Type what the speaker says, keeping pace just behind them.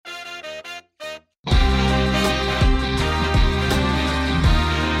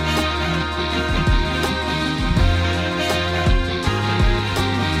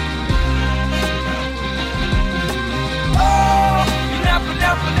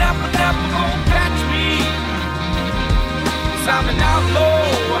never gonna catch me. 'Cause I'm an outlaw,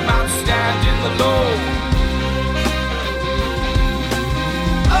 I'm outstanding the law.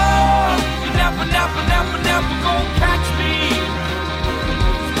 Oh, you never gonna catch me.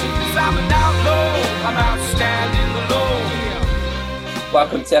 'Cause I'm an outlaw, I'm outstanding the law.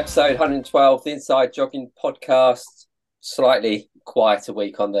 Welcome to episode 112, the Inside Jogging Podcast. Slightly quieter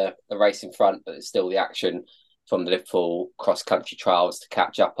week on the racing front, but it's still the action from the Liverpool cross-country trials to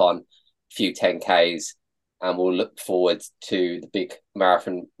catch up on. A few 10Ks, and we'll look forward to the big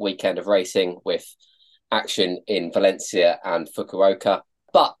marathon weekend of racing with action in Valencia and Fukuoka.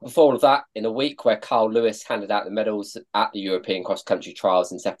 But before all of that, in a week where Carl Lewis handed out the medals at the European cross-country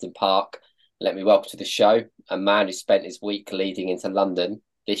trials in Sefton Park, let me welcome to the show a man who spent his week leading into London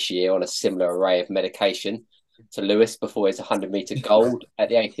this year on a similar array of medication to Lewis before his 100-metre gold at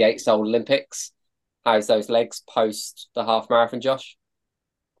the 88 Seoul Olympics. How's those legs post the half marathon, Josh?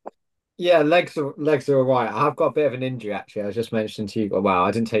 Yeah, legs are all right. I've got a bit of an injury actually. I was just mentioning to you. Well, I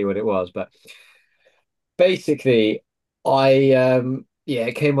didn't tell you what it was, but basically,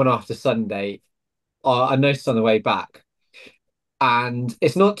 it came on after Sunday. I noticed on the way back, and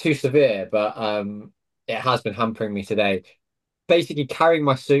it's not too severe, but it has been hampering me today. Basically, carrying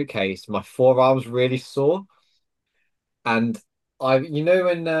my suitcase, my forearms really sore, and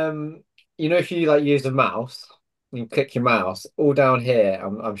if you like use a mouse, you click your mouse all down here.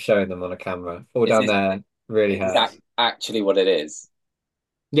 I'm showing them on a camera. All down there really Is that hurts. actually what it is?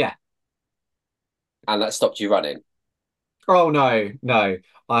 Yeah. And that stopped you running? Oh no.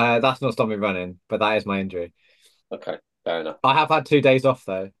 That's not stopped me running, but that is my injury. Okay, fair enough. I have had 2 days off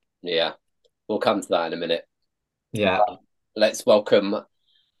though. Yeah, we'll come to that in a minute. Yeah. Let's welcome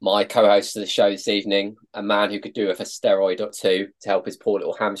my co-host of the show this evening, a man who could do with a steroid or two to help his poor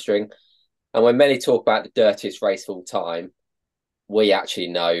little hamstring. And when many talk about the dirtiest race of all time, we actually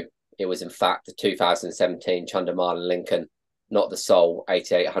know it was in fact the 2017 Chundermala Lincoln, not the Seoul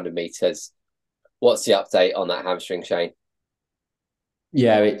 8800 metres. What's the update on that hamstring, Shane?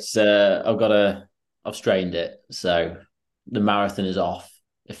 Yeah, it's I've strained it, so the marathon is off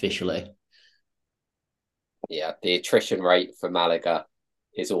officially. Yeah, the attrition rate for Malaga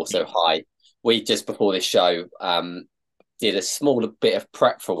is also high. We just before this show did a smaller bit of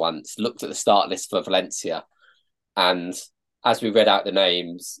prep for once, looked at the start list for Valencia, and as we read out the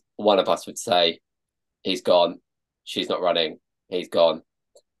names, one of us would say, he's gone, she's not running, he's gone.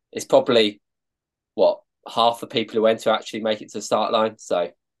 It's probably, half the people who went to actually make it to the start line,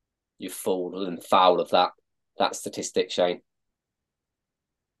 so you've fallen foul of that statistic, Shane.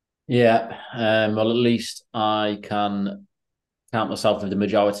 Yeah, well, at least I can count myself with the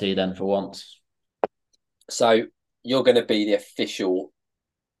majority then for once. So you're going to be the official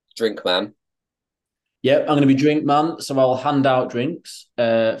drink man. Yep, I'm going to be drink man, so I'll hand out drinks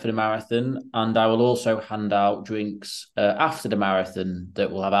for the marathon, and I will also hand out drinks after the marathon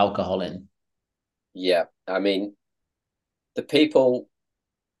that will have alcohol in. Yeah, I mean, the people,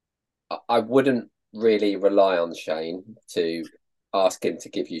 I wouldn't really rely on Shane to ask him to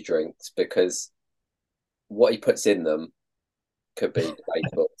give you drinks because what he puts in them could be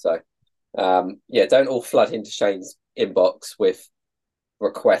debatable. So, don't all flood into Shane's inbox with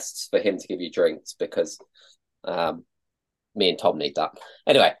requests for him to give you drinks because me and Tom need that.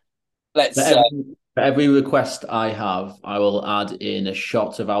 Anyway, let's. For every request I have, I will add in a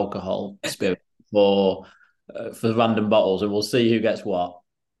shot of alcohol spirit for random bottles, and we'll see who gets what.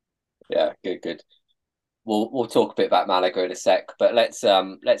 Yeah, good. We'll talk a bit about Malaga in a sec, but let's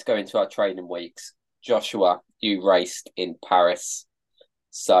go into our training weeks. Joshua, you raced in Paris,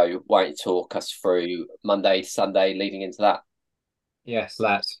 so why don't you talk us through Monday, Sunday, leading into that? Yes,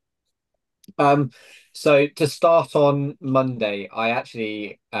 let's. So to start on Monday, I'm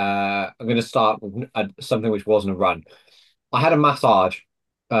going to start with something which wasn't a run. I had a massage,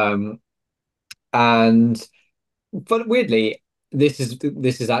 but weirdly, this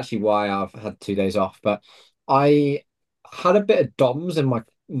is actually why I've had 2 days off. But I had a bit of DOMS in my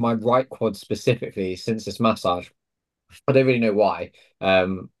right quad specifically since this massage. I don't really know why.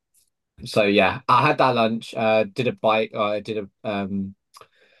 So yeah, I had that lunch. Did a bike. I did an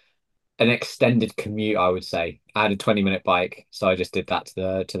extended commute. I would say I had a 20-minute bike, so I just did that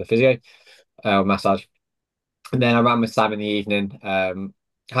to the physio massage, and then I ran with Sam in the evening.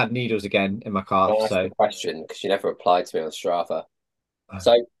 Had needles again in my calf. I'll ask So a question because you never replied to me on Strava.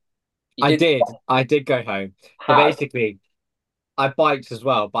 So I did go home. But How? basically, I biked as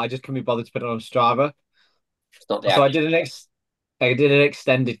well, but I just couldn't be bothered to put it on Strava. It's not the So actual. I did an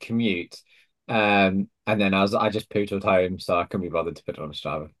extended commute, and then I just pootled home, so I couldn't be bothered to put it on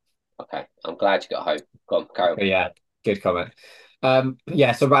Strava. Okay, I'm glad you got home. Go on, carry on. But yeah, good comment.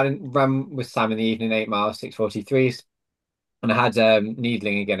 Yeah, so ran with Sam in the evening, 8 miles, 6:43s, and I had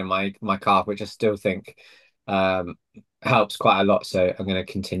needling again in my calf, which I still think um helps quite a lot. So I'm going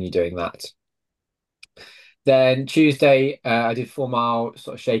to continue doing that. Then Tuesday, I did 4 mile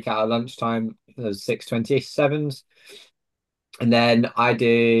sort of shakeout at lunchtime. It was 6:27s. And then I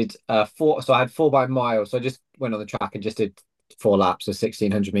did four, so I had 4 by mile. So I just went on the track and just did 4 laps of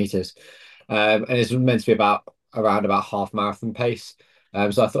 1,600 meters. And it's meant to be around about half marathon pace.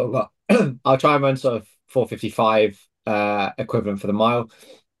 So I thought, well, I'll try and run sort of 4:55 equivalent for the mile.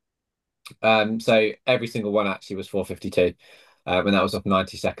 So every single one actually was 4:52. And that was a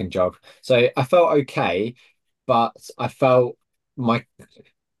 90-second jog. So I felt okay, but I felt my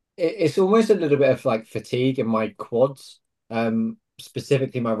it's almost a little bit of like fatigue in my quads,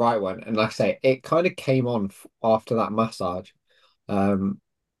 specifically my right one. And like I say, it kind of came on after that massage. Um,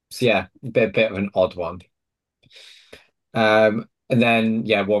 so yeah, bit of an odd one. And then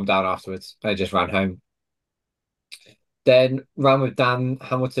yeah, warmed down afterwards. I just ran home. Then ran with Dan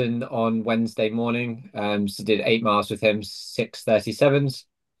Hamilton on Wednesday morning. So did 8 miles with him, 6:37s.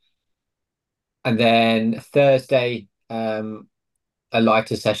 And then Thursday, a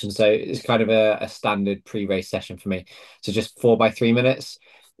lighter session. So it's kind of a standard pre-race session for me. So just 4 by 3 minutes.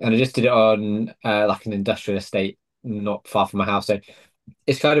 And I just did it on like an industrial estate not far from my house. So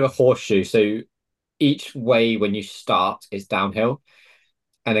it's kind of a horseshoe. So each way when you start is downhill,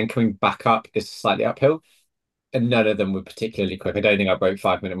 and then coming back up is slightly uphill. And none of them were particularly quick. I don't think I broke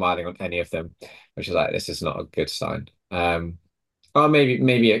 5 minute miling on any of them, which is like, this is not a good sign. Oh,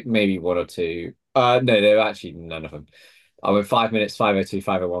 maybe one or two. No, there were actually none of them. I went 5 minutes, 5:02,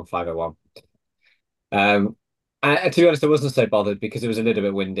 5:01, 5:01. And to be honest, I wasn't so bothered because it was a little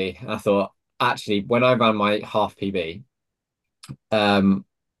bit windy. I thought, actually, when I ran my half PB, um,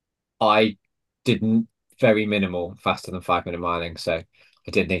 I didn't very minimal faster than 5 minute miling, so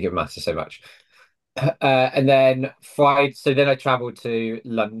I didn't think it would matter so much. And then Friday, so then I traveled to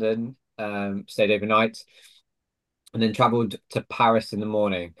London, stayed overnight, and then traveled to Paris in the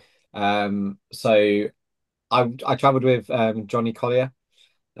morning. So I traveled with Johnny Collier.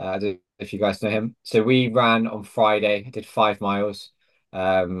 I don't know if you guys know him. So we ran on Friday, did 5 miles,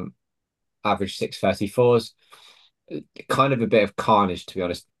 um, average 6:34s. Kind of a bit of carnage, to be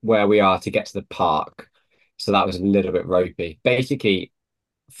honest, where we are to get to the park. So that was a little bit ropey. Basically,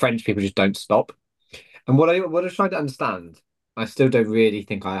 French people just don't stop. And what I was trying to understand, I still don't really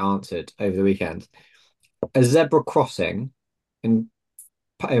think I answered over the weekend. A zebra crossing in,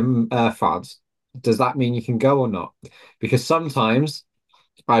 France, does that mean you can go or not? Because sometimes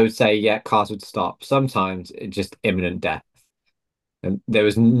I would say, yeah, cars would stop. Sometimes it's just imminent death. And there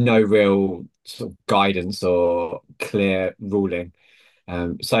was no real sort of guidance or clear ruling.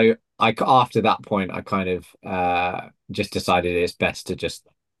 So after that point, I kind of just decided it's best to just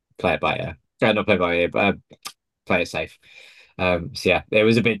play it by ear. Not play it by ear, but play it safe. So yeah, it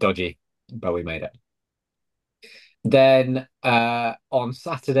was a bit dodgy, but we made it. Then on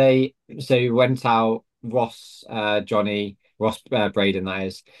Saturday, so we went out, Ross Braden, that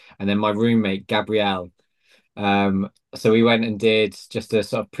is, and then my roommate Gabrielle. So we went and did just a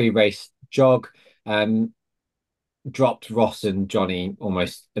sort of pre-race jog. Um, Dropped Ross and Johnny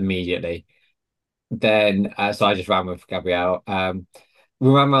almost immediately. Then so I just ran with Gabrielle. We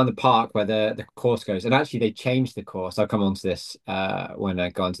ran around the park where the course goes, and actually they changed the course. I'll come on to this when I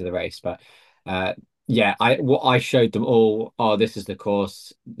go into the race, but uh, yeah, I showed them all. Oh, this is the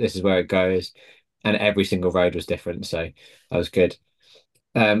course. This is where it goes, and every single road was different. So that was good.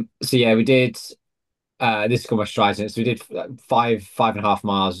 So yeah, we did. This is called my strides in it. So we did 5.5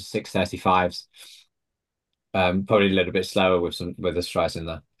 miles, 6:35s. Probably a little bit slower with the strides in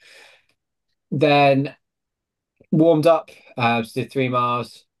there. Then warmed up, did 3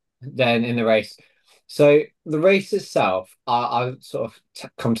 miles, then in the race. So the race itself, I'll sort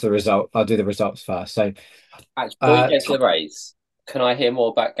of come to the result. I'll do the results first. So Actually, before you get to the race, can I hear more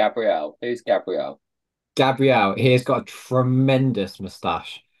about Gabrielle? Who's Gabrielle? Gabrielle, he has got a tremendous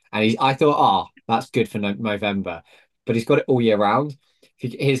moustache, and I thought, that's good for November, but he's got it all year round.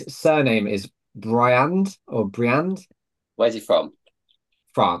 His surname is Briand or Briand, Where's he from?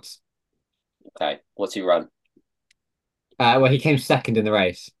 France. Okay, what's he run? Well, he came second in the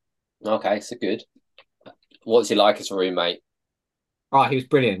race. Okay, so good. What's he like as a roommate? Oh, he was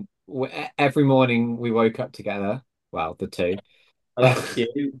brilliant. Every morning we woke up together. Well, the two. Oh, that's cute.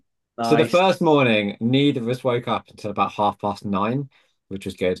 So the Nice. first morning, neither of us woke up until about 9:30, which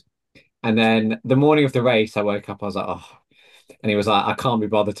was good. And then the morning of the race, I woke up, I was like, oh, and he was like, I can't be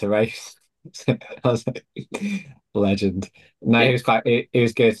bothered to race. So I was like, legend. No, he was quite, it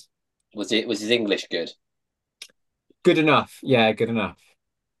was good. Was his English good? Good enough. Yeah, good enough.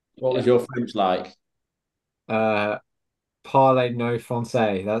 What Yeah. was your French like? Uh, Parlez no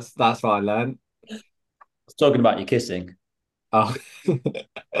français. That's what I learned. I was talking about your kissing. Oh,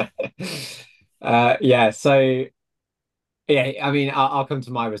 yeah. So yeah, I mean, I'll come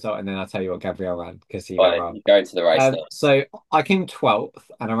to my result and then I'll tell you what Gabriel ran because he ran Right, well. you go into the race now. So I came 12th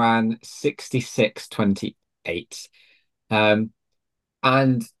and I ran 66:28. Um,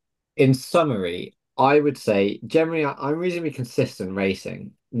 and in summary, I would say generally I'm reasonably consistent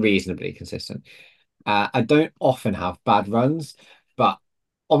racing, reasonably consistent. I don't often have bad runs, but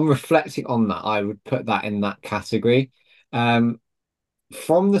on reflecting on that, I would put that in that category. Um,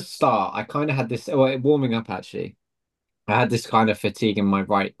 from the start, I kind of had this, well, warming up actually, I had this kind of fatigue in my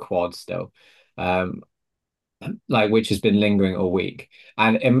right quad still, um, like which has been lingering all week.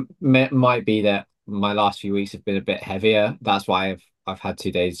 And it might be that my last few weeks have been a bit heavier. That's why I've had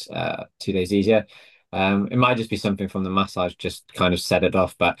 2 days, 2 days easier. It might just be something from the massage, just kind of set it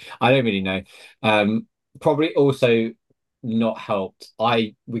off, but I don't really know. Probably also not helped.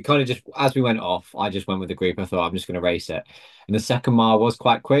 We kind of just as we went off, I just went with the group. I thought I'm just going to race it, and the second mile was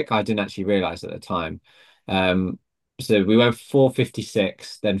quite quick. I didn't actually realize at the time. Um, so we went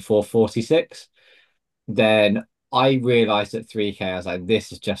 4:56, then 4:46. Then I realized at 3K, I was like,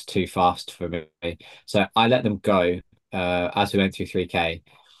 this is just too fast for me. So I let them go as we went through 3K.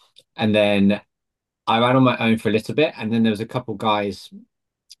 And then I ran on my own for a little bit. And then there was a couple guys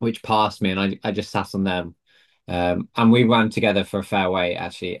which passed me, and I just sat on them. And we ran together for a fair way,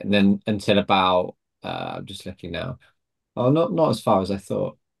 actually. And then until about, I'm just looking now. Oh, not as far as I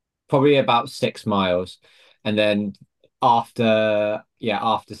thought. Probably about 6 miles. And then after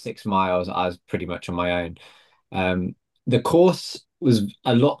 6 miles, I was pretty much on my own. The course was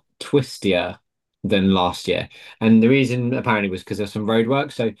a lot twistier than last year. And the reason apparently was because there's some road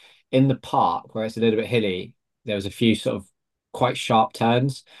work. So in the park where it's a little bit hilly, there was a few sort of quite sharp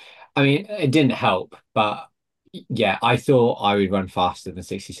turns. I mean, it didn't help, but yeah, I thought I would run faster than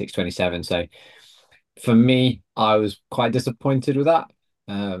 66:27. So for me, I was quite disappointed with that.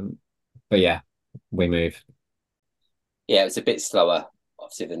 Um, but yeah, we move. Yeah, it was a bit slower,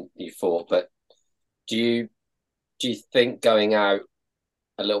 obviously, than you thought. But do you do you think going out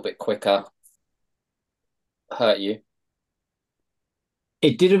a little bit quicker hurt you?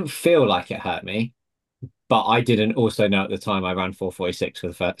 It didn't feel like it hurt me, but I didn't also know at the time I ran 4:46 for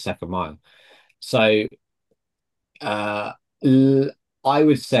the second mile. So uh, l- I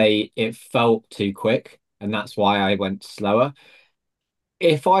would say it felt too quick, and that's why I went slower.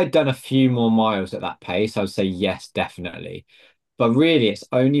 If I'd done a few more miles at that pace, I would say yes, definitely. But really, it's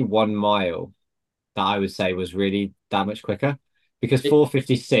only 1 mile that I would say was really that much quicker because It,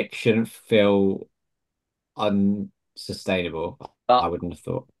 4:56 shouldn't feel unsustainable. I But wouldn't have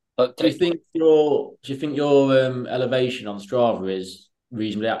thought. but do you think your elevation on Strava is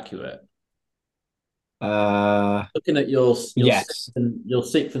reasonably accurate? Uh, Looking at yes. your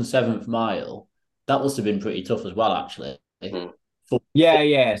sixth and seventh mile, that must have been pretty tough as well, actually. mm, For, Yeah,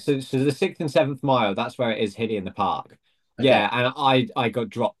 yeah. So the sixth and seventh mile, that's where it is hilly in the park. okay, Yeah, and I got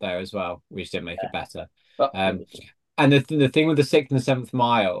dropped there as well, which didn't make it better. but Um, and the thing with the sixth and seventh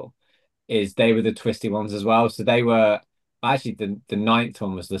mile is they were the twisty ones as well. So they were actually the ninth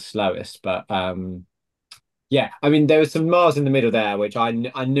one was the slowest, but yeah, I mean there were some miles in the middle there which I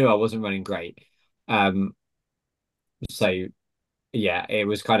knew I wasn't running great. Um, so yeah, it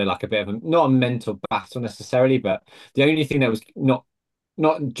was kind of like a bit of a not a mental battle necessarily, but the only thing that was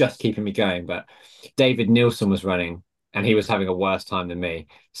not just keeping me going, but David Nielsen was running and he was having a worse time than me.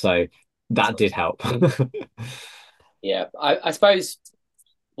 So that did help. yeah, I suppose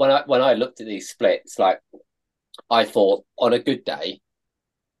when I looked at these splits, like I thought on a good day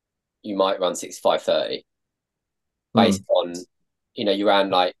you might run 65:30 based Mm, on you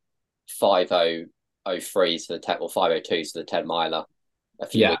ran like 50:03 to the 10 or 5:02 to the 10 miler a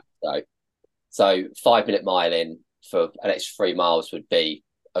few yeah. weeks ago. So 5 minute mile in for an extra 3 miles would be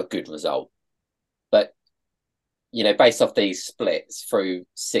a good result. But based off these splits through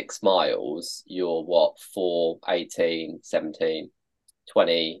 6 miles, you're what, 4, 18, 17,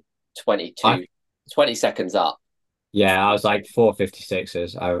 20, I 22, 20 seconds up. yeah, I was like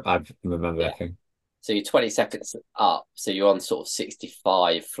 4:56s. I remember Yeah. looking. So you're 20 seconds up. So you're on sort of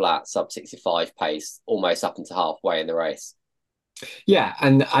 65 flat, sub 65 pace, almost up into halfway in the race. Yeah,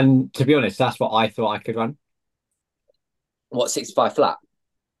 and to be honest, that's what I thought I could run. What, 65 flat?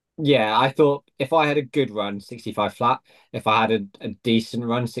 Yeah, I thought if I had a good run, 65 flat. If I had a decent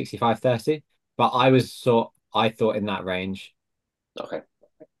run, 65:30. But I thought in that range. Okay.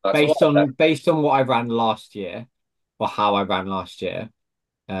 That's all Based right. on what I ran last year or how I ran last year.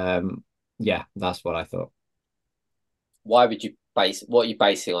 Um, yeah, that's what I thought. why would you what are you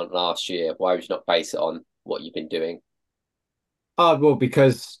basing on last year? Why would you not base it on what you've been doing? Oh, well,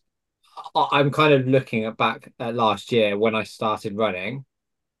 because I'm kind of looking back at last year when I started running,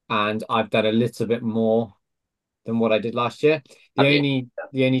 and I've done a little bit more than what I did last year. The Have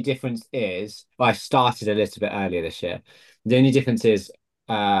you? only difference is, well, I started a little bit earlier this year. The only difference is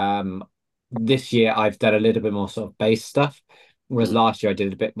um this year I've done a little bit more sort of base stuff, whereas Mm, last year I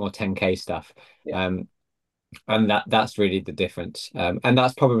did a bit more 10K stuff. yeah. Um and that's really the difference. And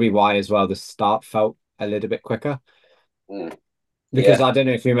that's probably why as well the start felt a little bit quicker. Mm, yeah. Because I don't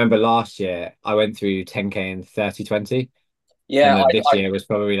know if you remember last year, I went through 10K and 30-20. And Yeah. then this year was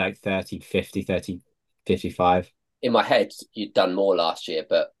probably like 30-50, 30-55. In my head, you'd done more last year,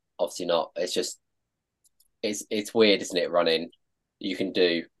 but obviously not. It's just it's weird, isn't it? Running, you can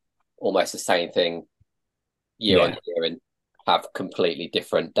do almost the same thing year on Yeah. year and have completely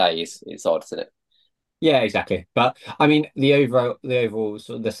different days. It's odd, isn't it? Yeah, exactly. But I mean, the overall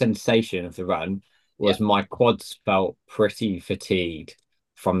sort of the sensation of the run Yeah. was my quads felt pretty fatigued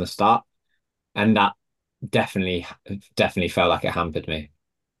from the start. And that definitely, definitely felt like it hampered me.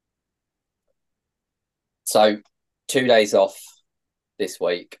 So 2 days off this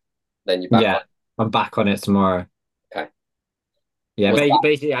week, then you're back on. Yeah, I'm back on it tomorrow. Okay. Yeah, Was that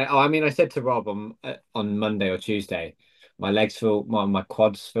basically, I mean, I said to Rob on Monday or Tuesday, my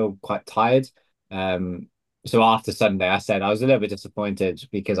quads feel quite tired. Um, so after Sunday, I said I was a little bit disappointed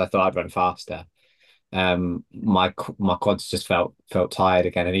because I thought I'd run faster. My quads just felt tired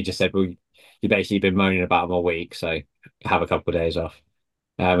again, and he just said, "Well, you basically been moaning about them all week, so have a couple of days off,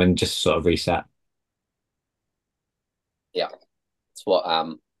 and just sort of reset." yeah? It's what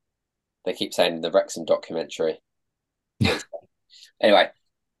they keep saying in the Wrexham documentary. Anyway,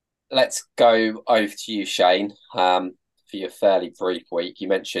 let's go over to you, Shane. For your fairly brief week, you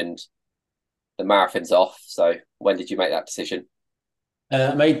mentioned the marathon's off. So when did you make that decision?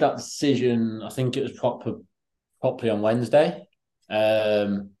 I made that decision. I think it was properly on Wednesday.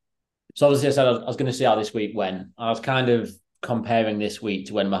 So obviously, I said I was going to see how this week went. I was kind of comparing this week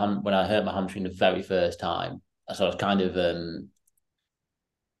to when I hurt my hamstring the very first time. So I was kind of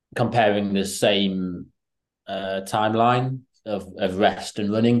comparing the same timeline of rest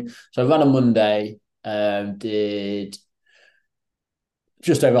and running. So I ran on Monday, did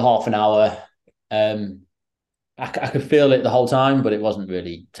just over half an hour. I could feel it the whole time, but it wasn't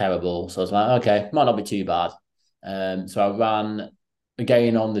really terrible. So I was like, okay, might not be too bad. So I ran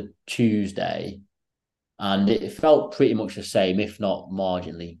again on the Tuesday, and it felt pretty much the same, if not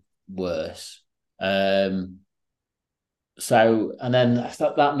marginally worse. And then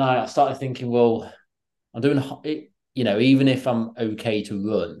that night I started thinking, well, I'm doing it, even if I'm okay to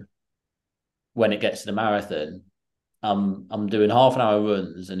run when it gets to the marathon, I'm doing half an hour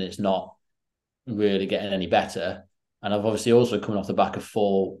runs and it's not really getting any better. And I've obviously also coming off the back of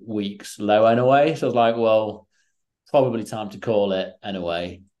 4 weeks low anyway. So I was like, well, probably time to call it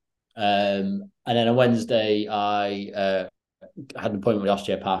anyway. And then on Wednesday, I had an appointment with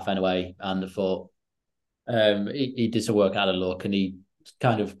osteopath anyway, and I thought he did some work out of luck, and he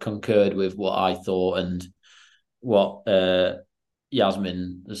kind of concurred with what I thought and what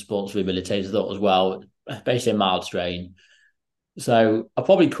Yasmin, the sports rehabilitator, thought as well. Basically, a mild strain. So I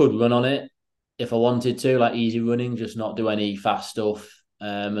probably could run on it if I wanted to, like easy running, just not do any fast stuff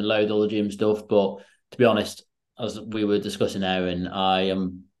and load all the gym stuff. But to be honest, as we were discussing, Aaron, I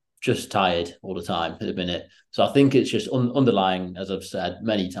am just tired all the time at the minute. So I think it's just underlying, as I've said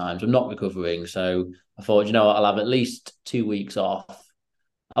many times, I'm not recovering. So I thought, what, I'll have at least 2 weeks off.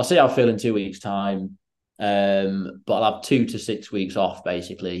 I'll see how I feel in 2 weeks' time. But I'll have 2 to 6 weeks off,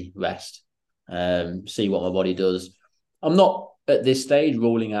 basically, rest, see what my body does. I'm not at this stage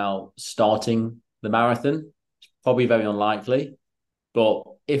ruling out starting the marathon. It's probably very unlikely. But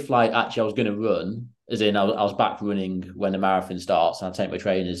if actually I was going to run, as in I was back running when the marathon starts, and I take my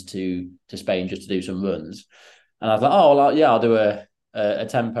trainers to Spain just to do some runs. And I thought, oh, well, yeah, I'll do a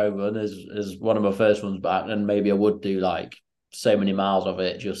tempo run as one of my first ones back, and maybe I would do so many miles of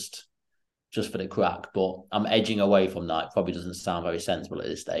it just for the crack. But I'm edging away from that. It probably doesn't sound very sensible at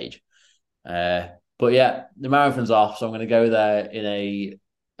this stage. But yeah, the marathon's off, so I'm going to go there in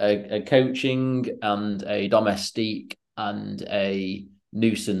a coaching and a domestique and a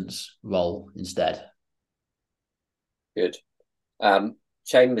nuisance role instead. Good.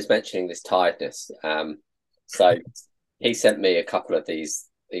 Shane was mentioning this tiredness. So he sent me a couple of the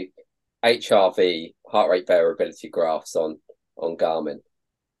HRV, heart rate variability graphs on Garmin.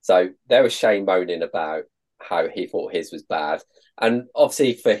 So there was Shane moaning about how he thought his was bad. And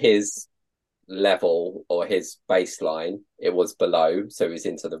obviously for his level or his baseline, it was below. So he was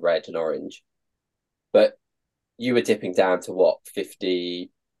into the red and orange. But you were dipping down to what,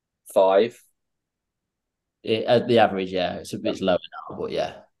 55? At the average, yeah, it's a bit lower now, but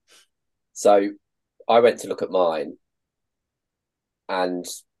yeah. So I went to look at mine, and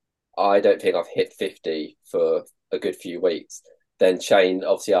I don't think I've hit 50 for a good few weeks. Then Shane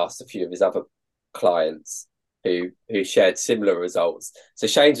obviously asked a few of his other clients who shared similar results. So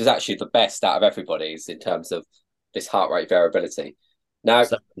Shane's was actually the best out of everybody's in terms of this heart rate variability. Now,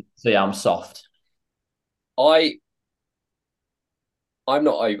 So yeah, I'm soft. I'm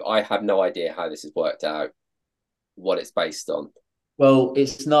not. I have no idea how this has worked out, what it's based on. Well,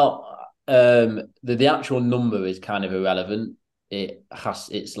 it's not. The actual number is kind of irrelevant.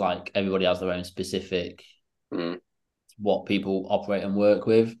 It's like everybody has their own specific what people operate and work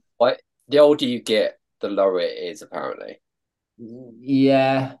with. Like, the older you get, the lower it is, apparently.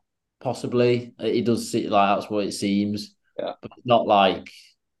 Yeah, possibly. It does seem like that's what it seems. Yeah. But it's not like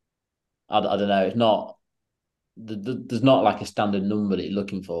I don't know. It's not. There's not like a standard number that you're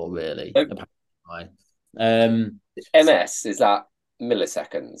looking for, really. MS, is that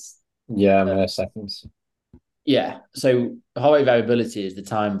milliseconds? Yeah, milliseconds. Yeah. So heart rate variability is the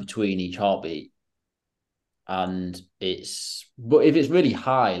time between each heartbeat. And but if it's really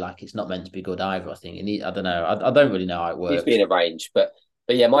high, like it's not meant to be good either, I think. I don't know. I don't really know how it works. It's been arranged, but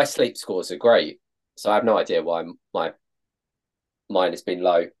yeah, my sleep scores are great. So I have no idea why mine has been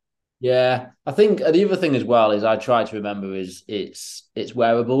low. Yeah. I think the other thing as well is I try to remember is it's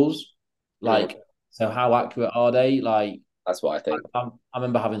wearables. Like, so how accurate are they? Like, that's what I think. I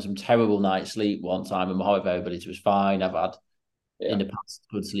remember having some terrible night's sleep one time and my heart variability was fine. I've had in the past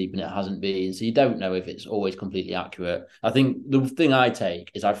good sleep and it hasn't been. So you don't know if it's always completely accurate. I think the thing I take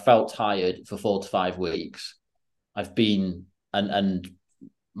is I've felt tired for 4 to 5 weeks. I've been and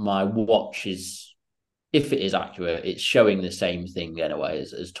my watch is, if it is accurate, it's showing the same thing anyway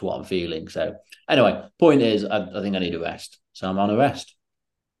as to what I'm feeling. So anyway, point is I think I need a rest. So I'm on a rest.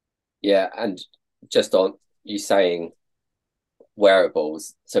 Yeah, and just on you saying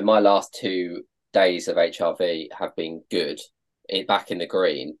wearables. So my last 2 days of HRV have been good. Back in the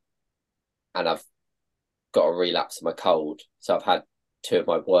green, and I've got a relapse of my cold. So I've had 2 of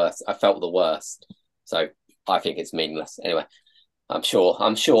my worst. I felt the worst. So I think it's meaningless. Anyway, I'm sure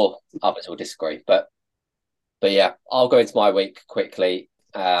others will disagree. But yeah, I'll go into my week quickly.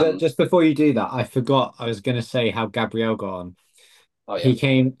 Just before you do that, I forgot I was going to say how Gabriel got on. Oh, yeah. He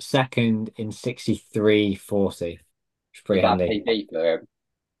came second in 63.40. It's pretty handy. PB for him.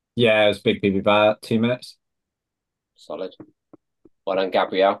 Yeah, it was big PB, about 2 minutes. Solid. Well done,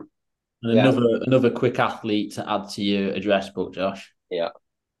 Gabriel. And another quick athlete to add to your address book, Josh. Yeah.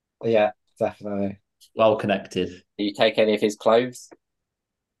 Yeah, definitely. Well connected. Do you take any of his clothes?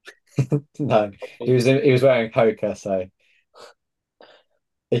 No, he was wearing poker, so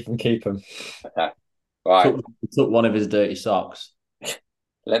he can keep them. Okay. Right. Took one of his dirty socks.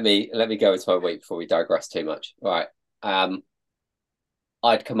 Let me go into my week before we digress too much. Right.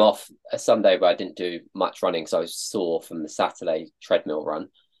 I'd come off a Sunday where I didn't do much running because I was sore from the Saturday treadmill run.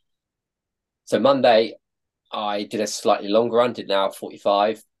 So Monday, I did a slightly longer run, did an hour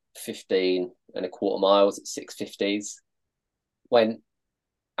 45, 15 and a quarter miles at 6:50s. Went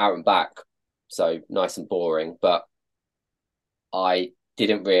out and back, so nice and boring, but I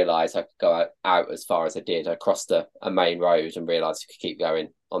didn't realise I could go out as far as I did. I crossed a main road and realised I could keep going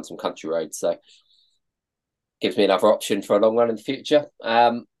on some country roads. So gives me another option for a long run in the future.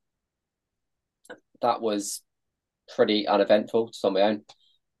 That was pretty uneventful, just on my own.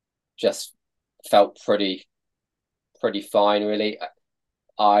 Just felt pretty fine, really.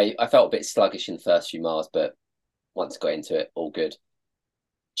 I felt a bit sluggish in the first few miles, but once I got into it, all good.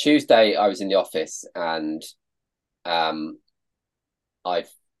 Tuesday, I was in the office and I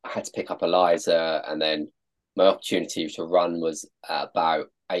had to pick up Eliza, and then my opportunity to run was at about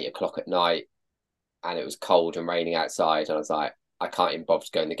 8 o'clock at night, and it was cold and raining outside, and I was like, I can't even bother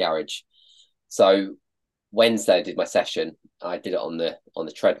to go in the garage. So Wednesday, I did my session. I did it on the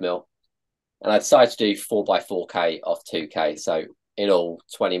treadmill, and I decided to do 4x4K off 2K. So in all,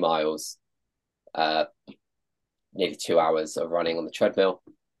 20 miles, nearly 2 hours of running on the treadmill.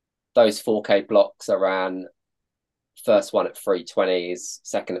 Those 4K blocks I ran, first one at 3:20s,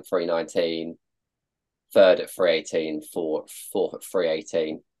 second at 3:19, third at 3:18, fourth at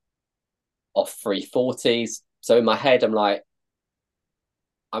 3:18, off 3:40s. So in my head,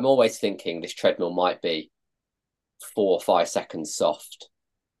 I'm always thinking this treadmill might be 4 or 5 seconds soft.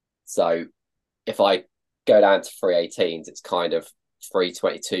 So if I go down to 3:18s, it's kind of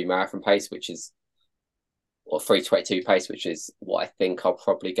 3:22 marathon pace, or 3:22 pace, which is what I think I'll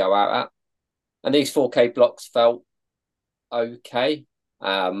probably go out at. And these 4K blocks felt okay.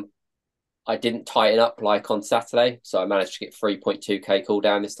 I didn't tighten up like on Saturday, so I managed to get 3.2k cool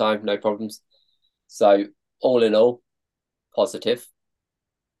down this time, no problems. So all in all, positive.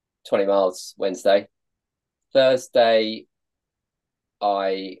 20 miles Wednesday. Thursday,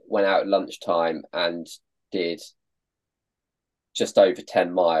 I went out at lunchtime and did just over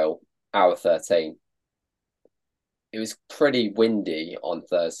 10 mile, hour 13. It was pretty windy on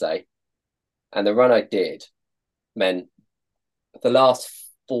Thursday, and the run I did meant the last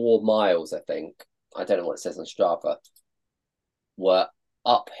 4 miles, I think, I don't know what it says on Strava, were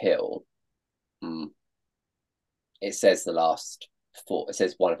uphill. It says the last 4, it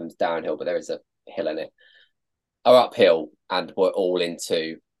says one of them's downhill, but there is a hill in it, are uphill, and we're all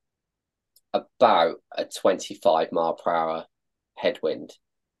into about a 25 mile per hour headwind.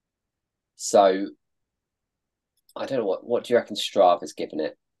 So I don't know what do you reckon Strava's given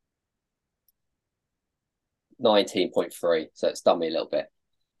it? 19.3, so it's done me a little bit.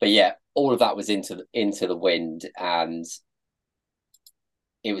 But yeah, all of that was into the wind, and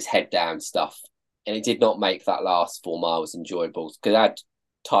it was head down stuff. And it did not make that last 4 miles enjoyable because I had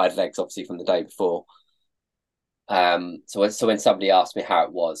tired legs, obviously, from the day before. So when somebody asked me how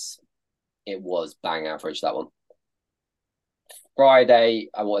it was bang average, that one. Friday,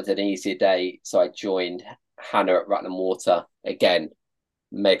 I wanted an easier day, so I joined Hannah at Rutland Water. Again,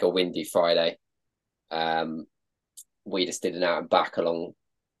 mega windy Friday. We just did an out and back along.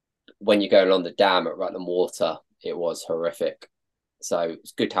 When you go along the dam at Rutland Water, it was horrific. So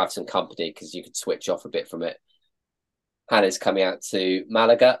it's good to have some company because you could switch off a bit from it. Hannah's coming out to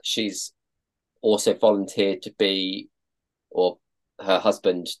Malaga. She's also volunteered to be, or her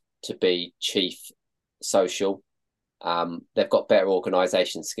husband to be, chief social. They've got better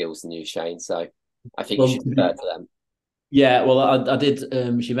organisation skills than you, Shane. So I think you should refer to them. Yeah, well, I did.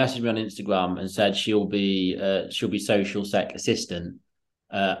 She messaged me on Instagram and said she'll be social sec assistant.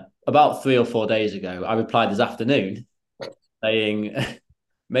 About 3 or 4 days ago, I replied this afternoon saying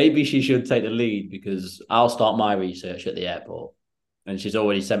maybe she should take the lead because I'll start my research at the airport. And she's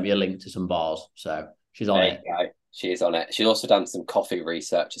already sent me a link to some bars, so she's on it. There you go. She is on it. She's also done some coffee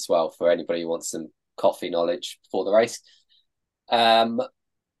research as well for anybody who wants some coffee knowledge before the race.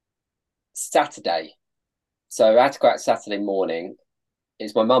 Saturday. So I had to go out Saturday morning.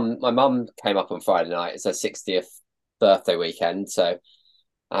 It's my mum came up on Friday night. It's her 60th birthday weekend. So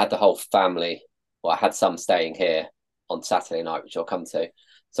I had the whole family. Well, I had some staying here on Saturday night, which I'll come to.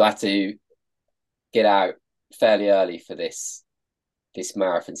 So I had to get out fairly early for this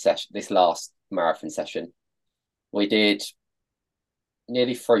marathon session, this last marathon session. We did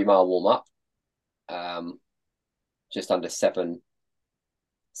nearly 3 mile warm up, just under 7-minute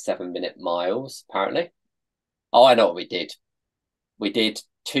miles, apparently. Oh, I know what we did. We did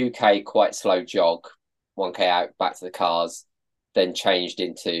 2k quite slow jog, 1k out, back to the cars, then changed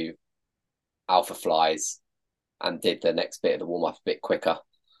into alpha flies and did the next bit of the warm up a bit quicker.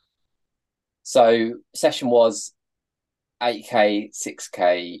 So session was 8k,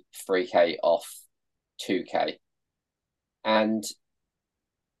 6k, 3k off, 2k. And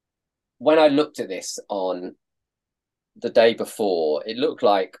when I looked at this on the day before, it looked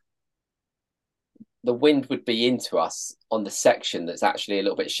like the wind would be into us on the section that's actually a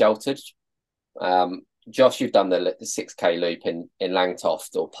little bit sheltered. Josh, you've done the 6k loop in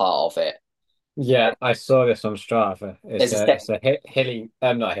Langtoft, or part of it. Yeah, I saw this on Strava. It's a hilly,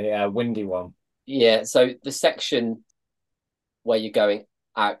 not hilly, a windy one. Yeah, so the section where you're going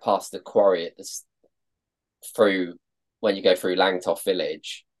out past the quarry through when you go through Langtoft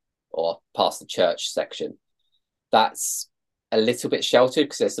village or past the church section, that's a little bit sheltered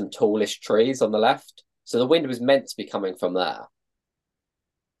because there's some tallish trees on the left. So the wind was meant to be coming from there.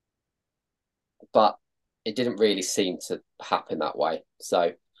 But it didn't really seem to happen that way.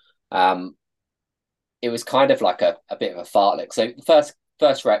 So it was kind of like a bit of a fartlek. So the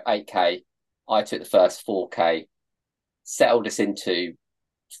first rep, 8k, I took the first 4k, settled us into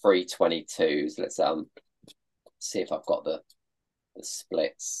 3:22s. Let's see if I've got the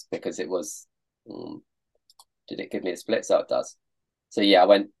splits, because it was did it give me the splits? Oh, it does. So yeah, I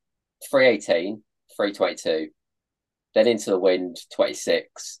went 3:18, 3:22, then into the wind,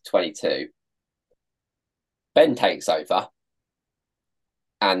 26, 22. Ben takes over,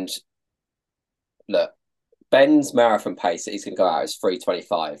 and look, Ben's marathon pace that he's going to go out is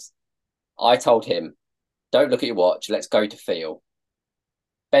 3:25s. I told him, don't look at your watch, let's go to feel.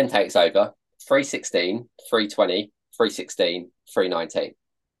 Ben takes over, 3:16, 3:20, 3:16, 3:19.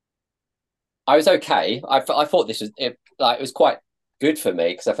 I was okay. I thought this was it was quite good for me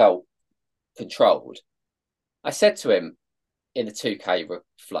because I felt controlled. I said to him in the 2k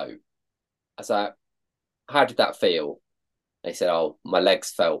float, I was like, how did that feel? They said, "Oh, my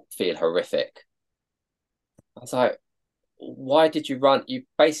legs feel horrific." I was like, "Why did you run? You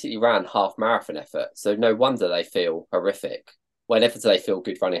basically ran half marathon effort, so no wonder they feel horrific. Whenever do they feel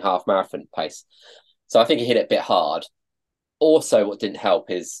good running half marathon pace?" So I think he hit it a bit hard. Also, what didn't help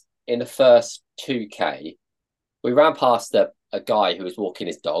is in the first 2K, we ran past a guy who was walking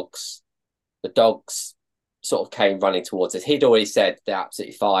his dogs. The dogs sort of came running towards us. He'd already said they're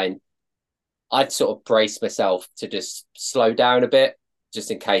absolutely fine. I'd sort of braced myself to just slow down a bit,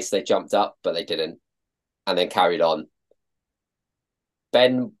 just in case they jumped up, but they didn't, and then carried on.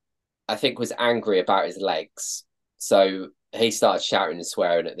 Ben, I think, was angry about his legs. So he started shouting and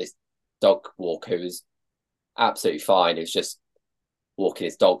swearing at this dog walker who was absolutely fine. He was just walking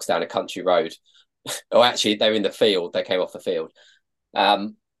his dogs down a country road. Oh, actually, they were in the field. They came off the field.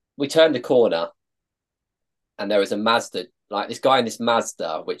 We turned the corner and there was a Mazda, like this guy in this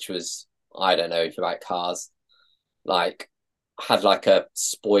Mazda, which was, I don't know if you like cars, like had like a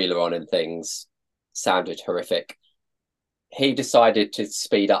spoiler on and things, sounded horrific. He decided to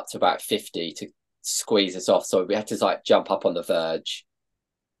speed up to about 50 to squeeze us off. So we had to like jump up on the verge.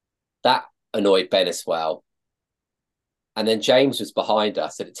 That annoyed Ben as well. And then James was behind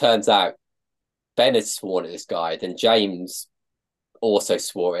us. And it turns out Ben had sworn at this guy. Then James also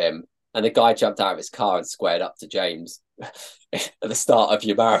swore at him. And the guy jumped out of his car and squared up to James at the start of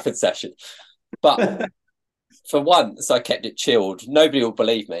your marathon session. But for once, I kept it chilled. Nobody will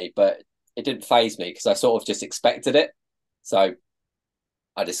believe me, but it didn't faze me because I sort of just expected it. So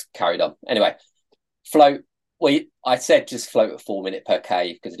I just carried on. Anyway, float. I said just float at 4 minutes per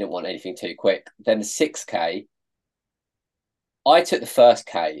K because I didn't want anything too quick. Then the 6K, I took the first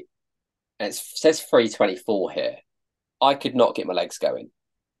K and it says 3:24 here. I could not get my legs going.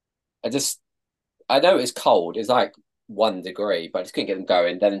 I know it was cold. It was like 1 degree, but I just couldn't get them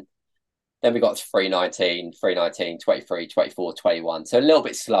going. Then we got to 3:19, 23, 24, 21. So a little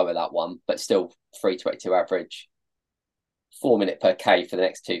bit slower that one, but still 3:22 average. 4 minutes per K for the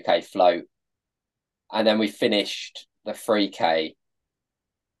next 2K float. And then we finished the 3K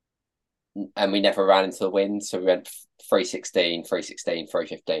and we never ran into the wind. So we went 3:16, 3:16,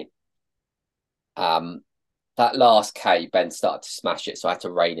 3:15. That last K, Ben started to smash it. So I had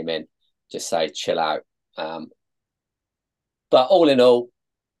to rein him in, just say, chill out. But all in all,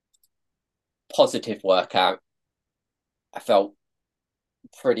 positive workout. I felt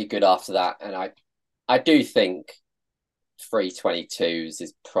pretty good after that. And I do think 3:22s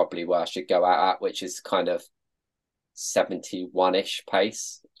is probably where I should go out at, which is kind of 71-ish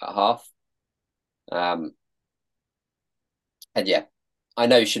pace at half. And yeah, I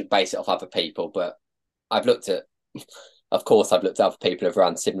know you shouldn't base it off other people, but I've looked at other people who've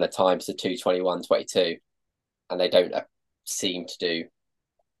run similar times to 2:21:22, and they don't seem to do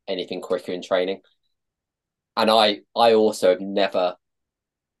anything quicker in training. And I also have never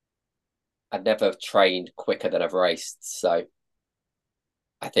trained quicker than I've raced. So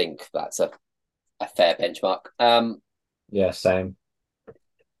I think that's a fair benchmark. Yeah, same.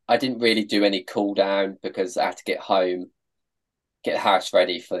 I didn't really do any cool down because I had to get home, get the house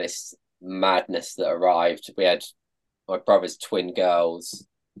ready for this madness that arrived. We had my brother's twin girls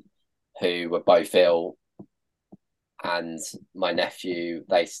who were both ill, and my nephew,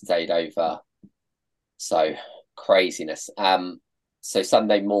 they stayed over. So craziness. So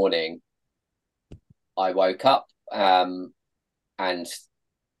Sunday morning, I woke up and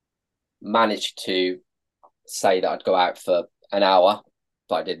managed to say that I'd go out for an hour,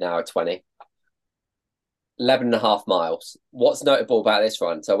 but I did an hour 20. 11.5 miles. What's notable about this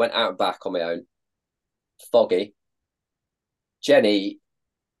run? So I went out and back on my own. Foggy. Jenny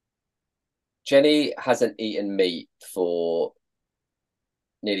hasn't eaten meat for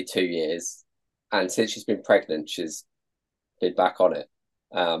nearly 2 years. And since she's been pregnant, she's been back on it.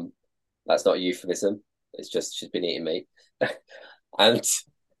 That's not a euphemism. It's just she's been eating meat. And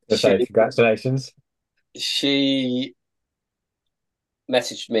congratulations. She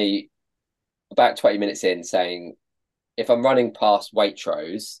messaged me about 20 minutes in saying, if I'm running past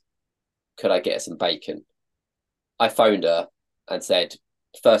Waitrose, could I get her some bacon? I phoned her and said,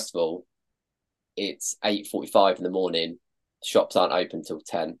 first of all, it's 8:45 in the morning. Shops aren't open till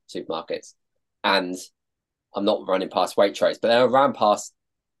 10, supermarkets. And I'm not running past Waitrose. But then I ran past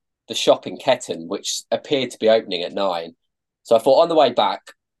the shop in Ketton, which appeared to be opening at 9. So I thought on the way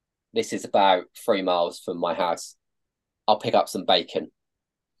back, this is about 3 miles from my house, I'll pick up some bacon.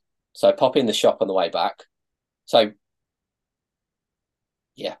 So I pop in the shop on the way back. So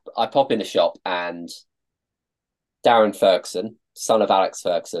yeah, I pop in the shop and Darren Ferguson, son of Alex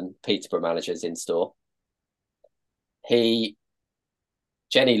Ferguson, Peterborough manager's in store. Jenny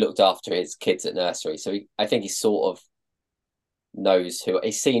looked after his kids at nursery. So I think he sort of knows who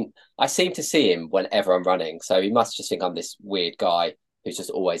he's seen. I seem to see him whenever I'm running, so he must just think I'm this weird guy who's just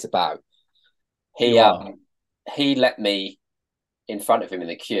always about. You are. He let me in front of him in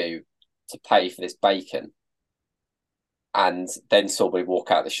the queue to pay for this bacon, and then saw me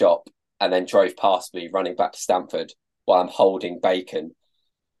walk out the shop, and then drove past me running back to Stamford while I'm holding bacon,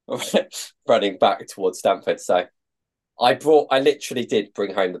 running back towards Stamford. So I literally did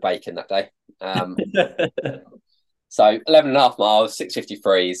bring home the bacon that day. So 11.5 miles,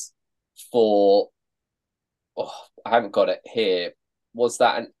 6:53s for, I haven't got it here. Was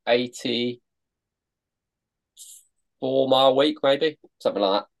that an 84-mile week, maybe? Something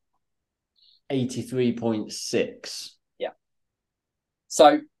like that. 83.6. Yeah.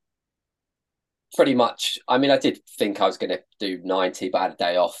 So pretty much, I mean, I did think I was going to do 90, but I had a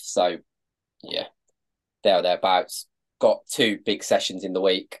day off. So yeah, there or thereabouts. Got 2 big sessions in the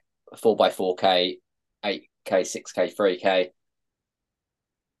week, 4x4K, 8K, 6K, 3K,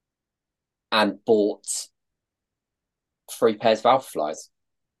 and bought 3 pairs of alpha flies.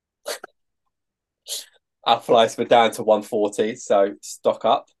 Alpha flies were down to 140, so stock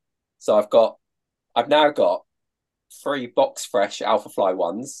up. So I've now got 3 box fresh alpha fly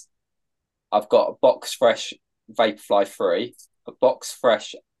ones. I've got a box fresh Vaporfly 3, a box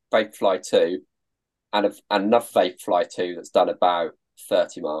fresh Vaporfly 2, and another Vaporfly 2 that's done about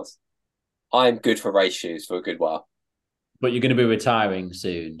 30 miles. I'm good for race shoes for a good while. But you're going to be retiring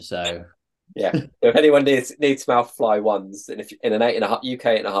soon, so yeah. If anyone needs some alpha fly ones in an 8.5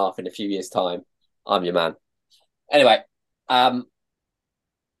 UK 8.5 in a few years' time, I'm your man. Anyway,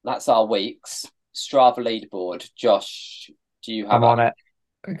 that's our weeks. Strava leaderboard. Josh, do you have? I'm on it.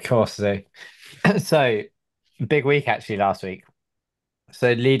 Of course I do. So big week actually last week.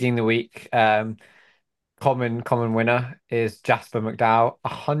 So leading the week, common winner is Jasper McDowell,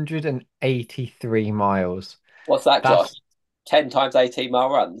 183 miles. What's that, Josh? That's 10 times 18-mile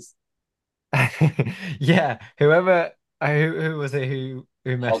runs? yeah. Who was it who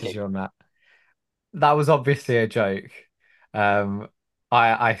messaged you on that? That was obviously a joke.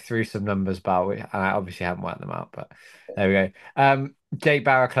 I threw some numbers about it, and I obviously haven't worked them out, but there we go. Jake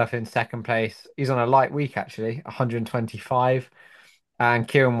Barraclough in second place. He's on a light week actually, 125, and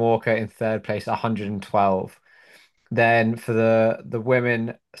Kieran Walker in third place, 112. Then for the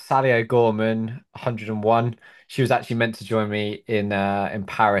women, Sally O'Gorman, 101. She was actually meant to join me in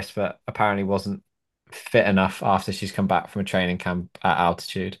Paris, but apparently wasn't fit enough after she's come back from a training camp at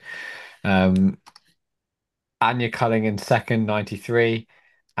altitude. Anya Culling in second, 93.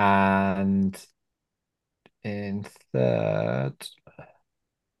 And in third,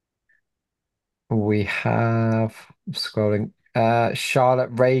 we have scrolling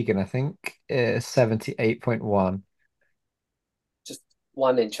Charlotte Reagan, I think, is 78.1. Just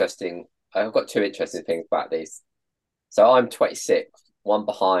one interesting, I've got 2 interesting things about these. So I'm 26, one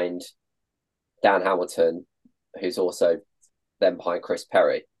behind Dan Hamilton, who's also then behind Chris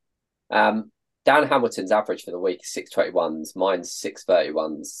Perry. Dan Hamilton's average for the week is 6:21s, mine's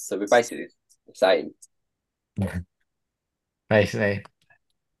 6:31s. So we're basically the same. Basically.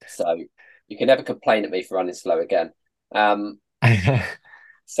 So you can never complain at me for running slow again.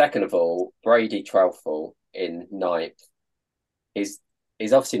 Second of all, Brady Trelfall in 9th. He's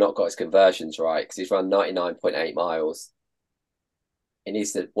obviously not got his conversions right because he's run 99.8 miles. He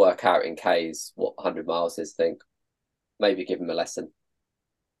needs to work out in Ks what 100 miles is, I think. Maybe give him a lesson.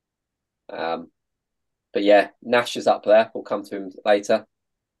 But yeah, Nash is up there. We'll come to him later.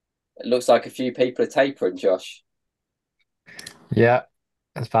 It looks like a few people are tapering, Josh. Yeah,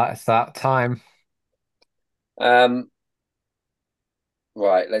 it's that time. Right,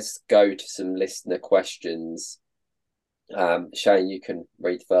 let's go to some listener questions. Shane, you can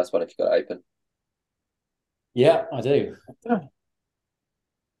read the first one if you've got it open. yeah, I do.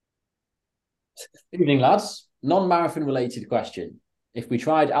 Evening, lads. Non-marathon related question. If we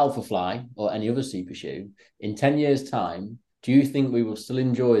tried Alpha Fly or any other super shoe in 10 years' time, do you think we will still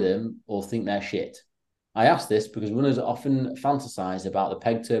enjoy them or think they're shit? I ask this because runners often fantasize about the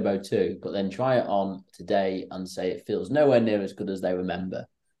Peg Turbo 2, but then try it on today and say it feels nowhere near as good as they remember.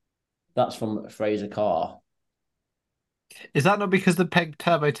 That's from Fraser Carr. Is that not because the Peg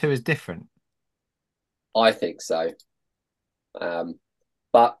Turbo 2 is different? I think so.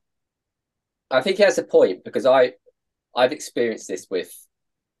 But I think he has a point because I've experienced this with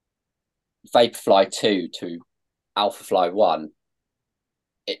Vaporfly 2 to Alphafly 1.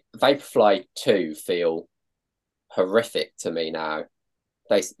 Vaporfly 2 feel horrific to me now.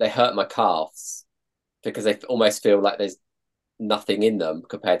 They hurt my calves because they almost feel like there's nothing in them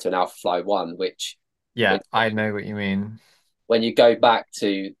compared to an Alphafly 1, which... Yeah, I know what you mean. When you go back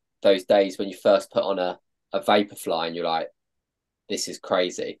to those days when you first put on a Vaporfly and you're like, this is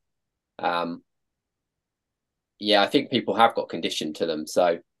crazy. Yeah, I think people have got conditioned to them.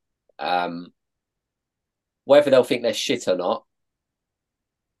 So whether they'll think they're shit or not,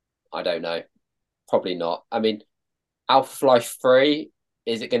 I don't know. Probably not. I mean, Alphafly 3,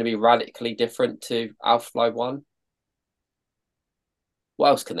 is it going to be radically different to Alphafly 1? What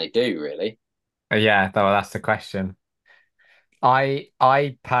else can they do, really? Yeah, that's the question. I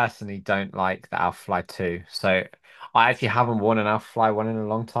personally don't like the Alphafly 2, so I actually haven't worn an Alphafly 1 in a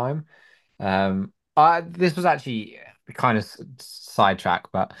long time. This was actually kind of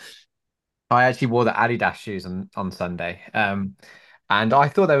sidetrack, but I actually wore the Adidas shoes on Sunday. And I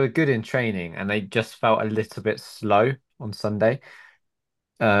thought they were good in training, and they just felt a little bit slow on Sunday.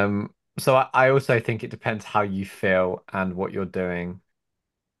 So I also think it depends how you feel and what you're doing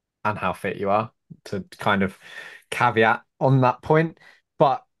and how fit you are, to kind of caveat on that point.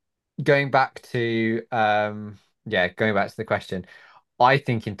 But going back to going back to the question, I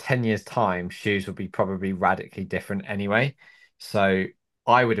think in 10 years' time, shoes will be probably radically different anyway. So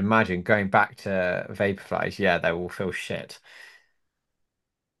I would imagine going back to Vaporflies, yeah, they will feel shit.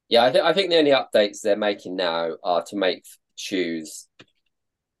 Yeah, I think the only updates they're making now are to make shoes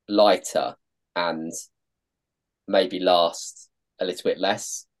lighter and maybe last a little bit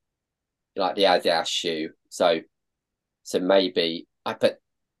less, like the Adidas shoe. So maybe but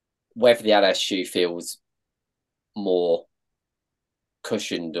whether the Adidas shoe feels more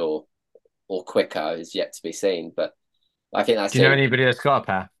cushioned or quicker is yet to be seen. But I think that's Do you know it. anybody that's got a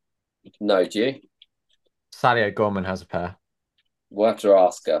pair? No, do you? Sally O'Gorman has a pair. We'll have to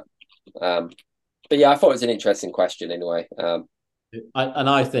ask her. But yeah, I thought it was an interesting question anyway.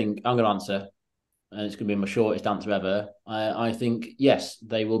 I think I'm going to answer, and it's going to be my shortest answer ever. I think yes,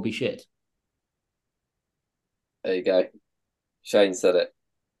 they will be shit. There you go. Shane said it.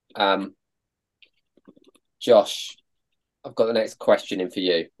 Josh, I've got the next question in for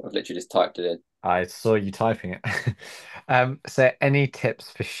you. I've literally just typed it in. I saw you typing it. So any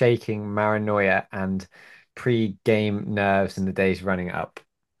tips for shaking paranoia and pre-game nerves in the days running up?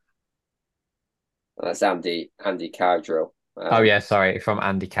 That's Andy Cowdrill. Oh yeah, sorry, from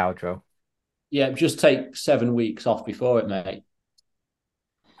Andy Cowdrill. Yeah, just take 7 weeks off before it, mate.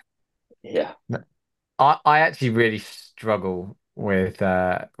 Yeah. I actually really struggle with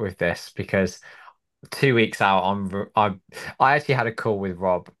this because 2 weeks out I actually had a call with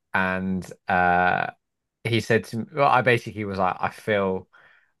Rob, and he said to me, well, I basically was like, I feel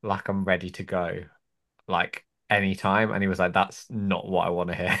like I'm ready to go like anytime, and he was like, that's not what I want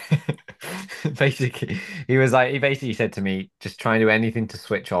to hear. Basically, he basically said to me, just try and do anything to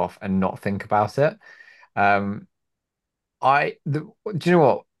switch off and not think about it. Um do you know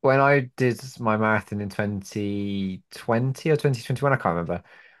what? When I did my marathon in 2020 or 2021, I can't remember.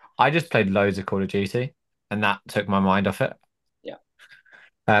 I just played loads of Call of Duty, and that took my mind off it. Yeah.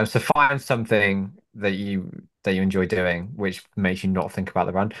 So find something that you enjoy doing, which makes you not think about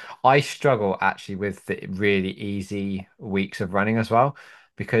the run. I struggle actually with the really easy weeks of running as well,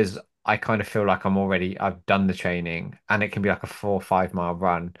 because I kind of feel like I've done the training, and it can be like a 4 or 5 mile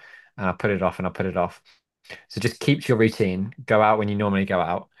run, and I put it off and I put it off. So just keep to your routine. Go out when you normally go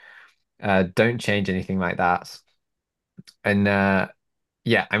out. Don't change anything like that. And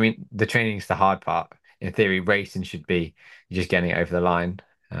yeah, I mean the training's the hard part. In theory, racing should be just getting it over the line.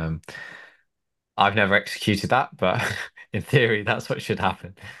 Um, I've never executed that, but in theory, that's what should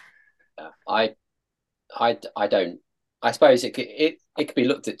happen. I don't. I suppose it could be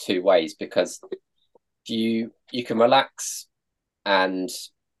looked at two ways, because you can relax and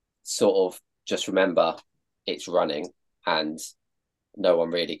sort of just remember it's running and no one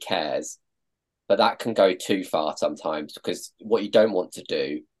really cares. But that can go too far sometimes, because what you don't want to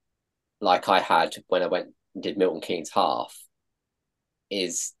do, like I had when I went and did Milton Keynes half,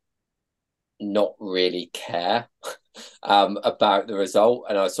 is not really care about the result.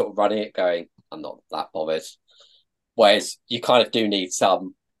 And I was sort of running it going, I'm not that bothered. Whereas you kind of do need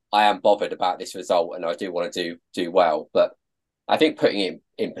some, I am bothered about this result and I do want to do well. But I think putting it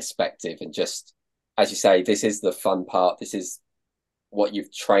in perspective and just, as you say, this is the fun part. This is what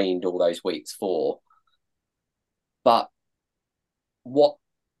you've trained all those weeks for. But what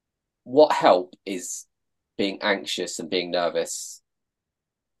help is being anxious and being nervous?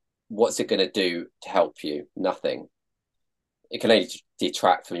 What's it going to do to help you? Nothing. It can only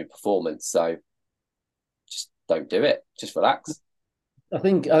detract from your performance. So just don't do it. Just relax. I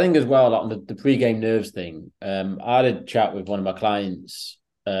think as well, like on the pre-game nerves thing. I had a chat with one of my clients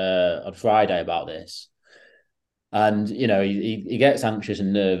on Friday about this, and you know he gets anxious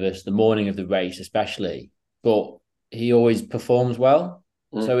and nervous the morning of the race, especially, but he always performs well.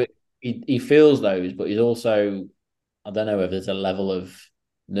 So he feels those, but he's also I don't know if there's a level of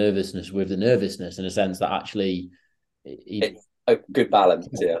nervousness with the nervousness in a sense that actually It's a good balance.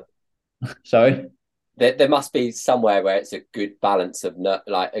 Yeah. Sorry. There must be somewhere where it's a good balance of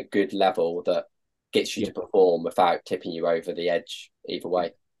like a good level that gets you to perform without tipping you over the edge either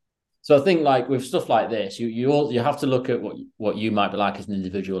way. So I think like with stuff like this, you have to look at what you might be like as an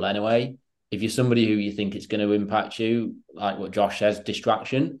individual anyway. If you're somebody who you think it's going to impact you, like what Josh says,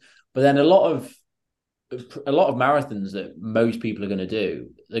 distraction. But then a lot of marathons that most people are going to do,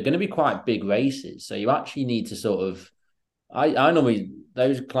 they're going to be quite big races. So you actually need to sort of, I normally,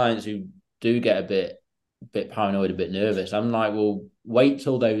 those clients who do get a bit paranoid, a bit nervous, I'm like, well, wait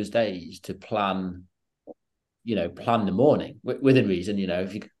till those days to plan the morning within reason.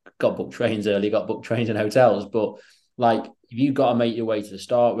 If you got booked trains early, got booked trains and hotels, but like if you've got to make your way to the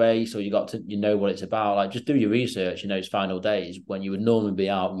start race, or you got to what it's about, like just do your research. Those final days when you would normally be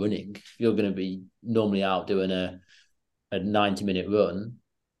out running, if you're going to be normally out doing a 90-minute run,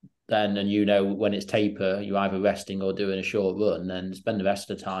 then and when it's taper, you're either resting or doing a short run, then spend the rest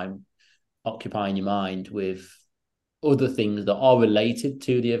of the time occupying your mind with other things that are related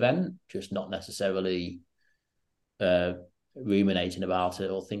to the event, just not necessarily ruminating about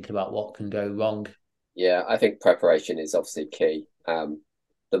it or thinking about what can go wrong. Yeah, I think preparation is obviously key.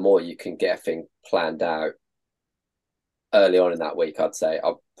 The more you can get a thing planned out early on in that week, I'd say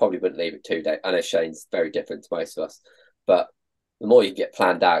I probably wouldn't leave it 2 days. I know Shane's very different to most of us, but the more you get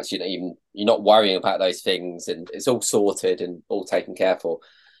planned out, so, you're not worrying about those things, and it's all sorted and all taken care for.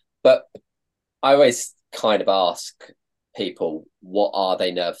 But I always kind of ask people, what are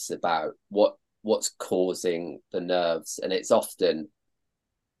they nervous about? What's causing the nerves? And it's often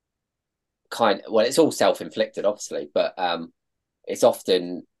it's all self-inflicted, obviously, but it's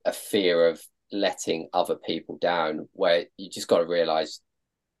often a fear of letting other people down, where you just got to realize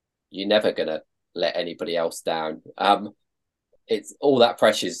you're never going to let anybody else down. It's all that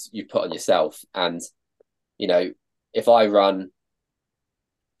pressures you put on yourself. And, if I run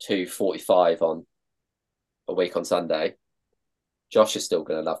 2:45 on a week on Sunday, Josh is still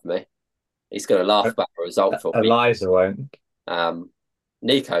going to love me. He's going to laugh about the result for me. Eliza won't.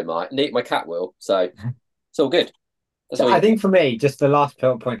 Nico might. My cat will. So it's all good. I think for me, just the last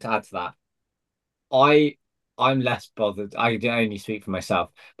point to add to that, I'm less bothered. I only speak for myself,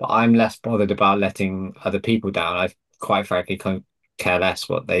 but I'm less bothered about letting other people down. I quite frankly can't care less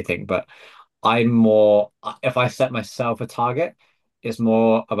what they think. But I'm more, if I set myself a target, it's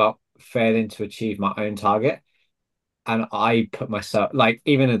more about failing to achieve my own target. And I put myself, like,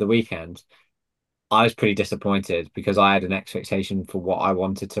 even at the weekend, I was pretty disappointed because I had an expectation for what I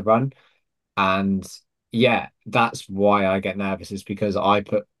wanted to run. And yeah, that's why I get nervous, is because I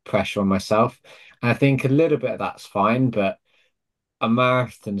put pressure on myself. And I think a little bit of that's fine, but a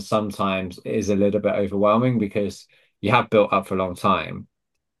marathon sometimes is a little bit overwhelming because you have built up for a long time.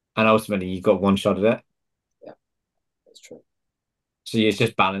 And ultimately, you've got one shot at it. Yeah, that's true. So it's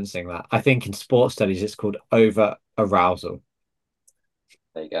just balancing that. I think in sports studies, it's called over arousal.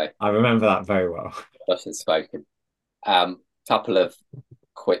 There you go. I remember that very well. Josh has spoken. Couple of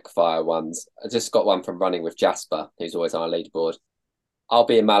quick fire ones. I just got one from running with Jasper, who's always on our leaderboard. I'll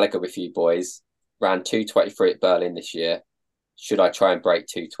be in Malaga with you boys. Ran 2:23 at Berlin this year. Should I try and break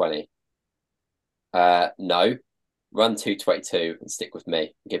 2:20? No. Run 2:22 and stick with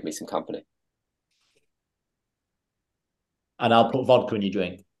me. Give me some company. And I'll put vodka in your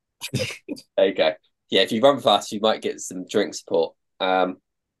drink. There you go. Yeah, if you run fast, you might get some drink support.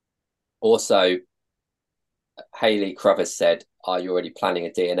 Also, Hayley Crothers said, "Are you already planning a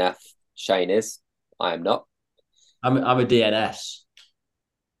DNF?" Shane is. I am not. I'm a DNS.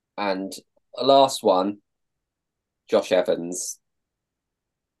 And the last one, Josh Evans.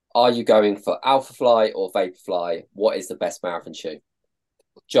 Are you going for Alphafly or Vaporfly? What is the best marathon shoe?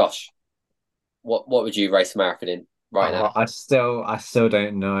 Josh, what would you race a marathon in right now? I still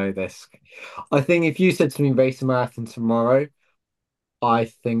don't know this. I think if you said to me race a marathon tomorrow, I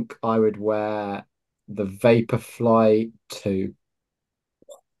think I would wear the Vaporfly 2.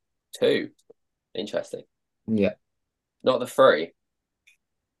 2. Interesting. Yeah. Not the 3.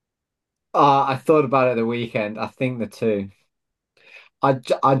 I thought about it the weekend. I think the 2.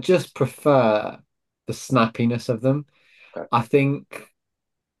 I just prefer the snappiness of them. Okay. I think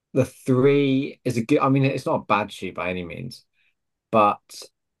the 3 is a good. I mean, it's not a bad shoe by any means, but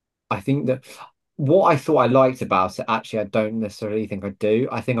I think that what I thought I liked about it, actually, I don't necessarily think I do.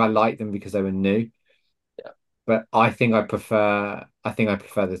 I think I like them because they were new. Yeah. But I think I prefer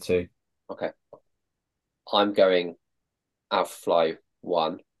the 2. Okay. I'm going Alphafly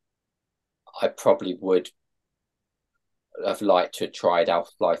 1. I probably would have liked to have tried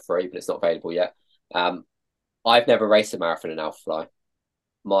Alphafly 3, but it's not available yet. I've never raced a marathon in Alphafly.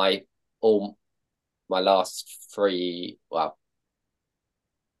 My all my last three, well,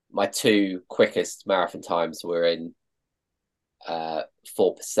 my two quickest marathon times were in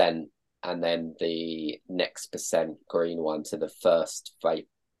 4%, and then the next percent green one to the first vape.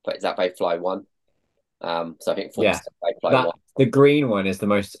 But is that Vapefly one? So I think 4% Vapefly one. The green one is the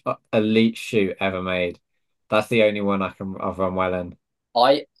most elite shoot ever made. That's the only one I've run well in.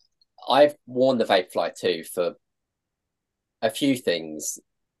 I've worn the Vapefly 2 for a few things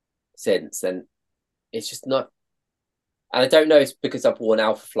since, and it's just not. And I don't know, it's because I've worn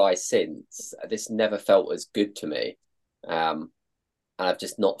Alphafly since. This never felt as good to me, and I've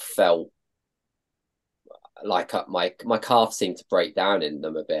just not felt like my calves seem to break down in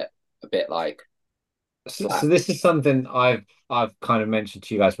them a bit like. So this is something I've kind of mentioned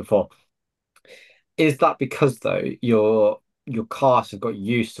to you guys before. Is that because though your calves have got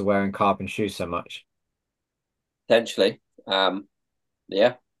used to wearing carbon shoes so much? Potentially,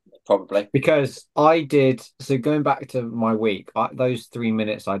 yeah, probably. Because so going back to my week, those 3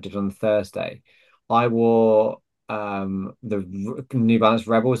 minutes I did on Thursday, I wore the New Balance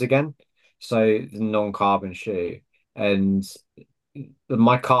Rebels again, so the non-carbon shoe, and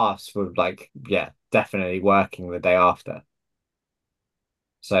my calves were like, yeah, definitely working the day after.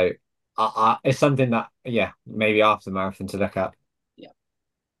 So it's something that, yeah, maybe after the marathon to look at. Yeah,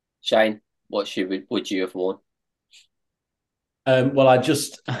 Shane, what shoe would you have worn? Well, I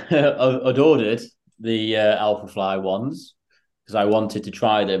just I'd ordered the Alphafly ones because I wanted to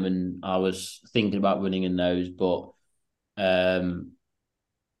try them, and I was thinking about running in those. But to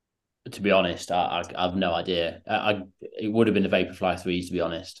be honest, I have no idea. It would have been the Vaporfly 3s, to be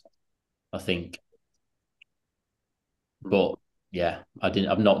honest. I think, but yeah, I didn't.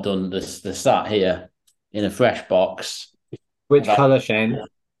 I've not done this. The sat here in a fresh box. Which colour, Shane?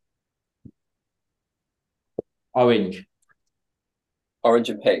 Orange. Orange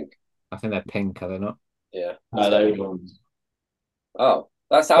and pink. I think they're pink, are they not? Yeah. Those ones. Oh,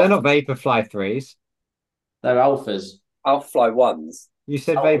 that's They're not Vaporfly 3s. They're alphas. Alphafly 1s. You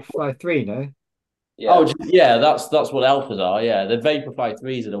said Vaporfly 3, no? Yeah. Oh, yeah, that's what alphas are. Yeah, the Vaporfly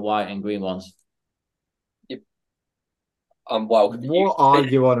 3s are the white and green ones. Well, what are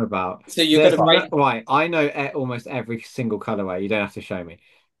you on about? So you're going to break. Right, I know almost every single colorway. You don't have to show me.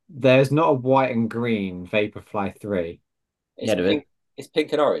 There's not a white and green Vaporfly 3. It's pink. It's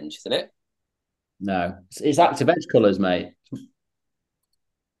pink and orange, isn't it? No, it's Active Edge colors, mate.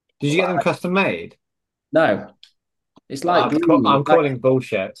 Did you get them custom made? No, it's like I'm calling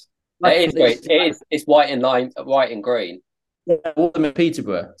bullshit. It is great. It's white and green. Yeah, all of them in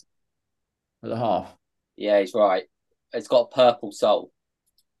Peterborough at the half. Yeah, he's right. It's got a purple sole.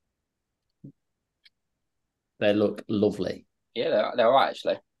 They look lovely. Yeah, they're right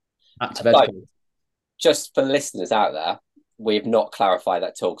actually. Active Edge colors. Just for listeners out there, we've not clarified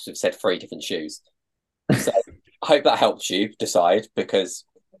that talk because we've said 3 different shoes. So I hope that helps you decide, because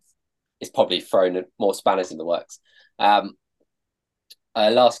it's probably thrown more spanners in the works.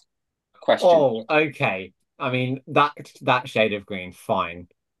 Last question. Oh, okay. I mean, that shade of green, fine.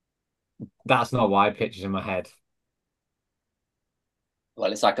 That's not what I pictured in my head.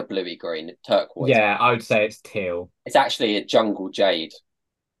 Well, it's like a bluey green, turquoise. Yeah, I would say it's teal. It's actually a jungle jade.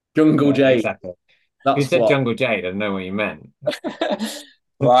 Jungle Jade. Exactly. That's you said what... jungle jade. I don't know what you meant.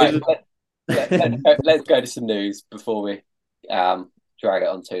 Right. let's go to some news before we drag it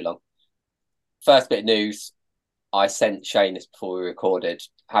on too long. First bit of news. I sent Shane this before we recorded.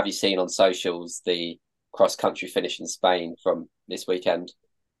 Have you seen on socials the cross-country finish in Spain from this weekend?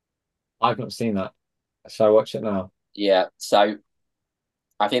 I've not seen that. Shall I watch it now? Yeah. So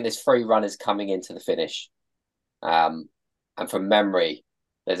I think there's 3 runners coming into the finish. And from memory,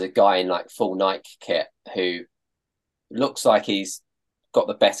 there's a guy in like full Nike kit who looks like he's got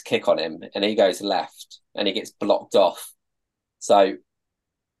the best kick on him, and he goes left and he gets blocked off. So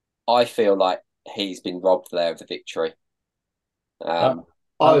I feel like he's been robbed there of the victory. It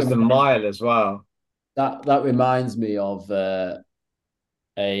was the mile as well. That reminds me of a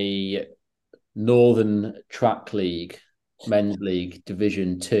Northern Track League, Men's League,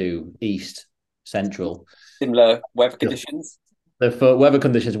 Division 2, East Central. Similar weather conditions. The weather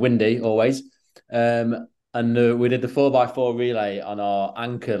conditions, windy always. And we did the 4x4 relay on our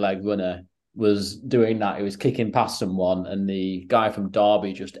anchor leg runner. Was doing that. He was kicking past someone, and the guy from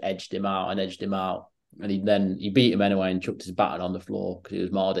Derby just edged him out, and he beat him anyway and chucked his baton on the floor because he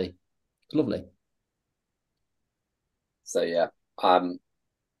was Mardy. It's lovely. So yeah,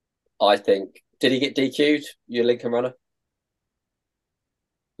 I think, did he get DQ'd? Your Lincoln runner?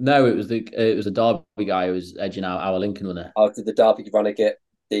 No, it was a Derby guy who was edging out our Lincoln runner. Oh, did the Derby runner get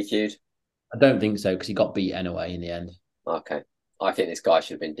DQ'd? I don't think so because he got beat anyway in the end. Okay. I think this guy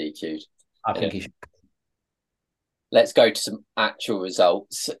should have been DQ'd. I think he should. Let's go to some actual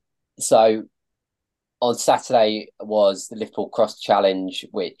results. So on Saturday was the Liverpool Cross Challenge,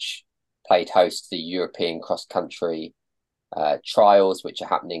 which played host to the European cross country trials, which are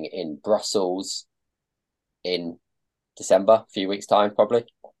happening in Brussels in December, a few weeks' time, probably.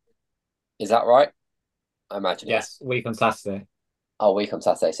 Is that right? I imagine Yes, week on Saturday. Oh, week on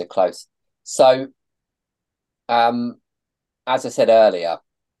Saturday, so close. So, as I said earlier,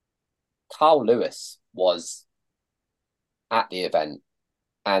 Carl Lewis was at the event,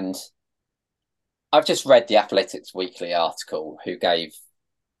 and I've just read the Athletics Weekly article, who gave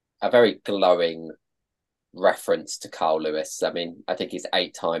a very glowing reference to Carl Lewis. I mean, I think he's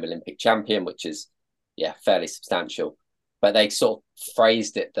 8-time Olympic champion, which is, fairly substantial. But they sort of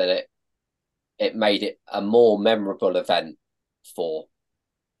phrased it that it made it a more memorable event for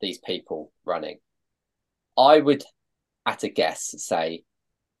these people running. I would, at a guess, say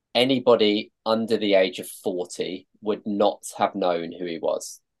anybody under the age of 40 would not have known who he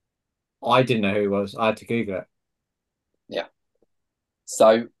was. I didn't know who he was. I had to Google it. Yeah.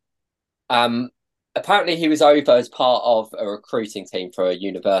 So, apparently he was over as part of a recruiting team for a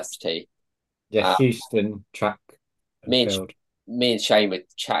university. Yeah, Houston track and field. Me and Shane were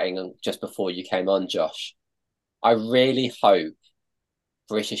chatting just before you came on, Josh. I really hope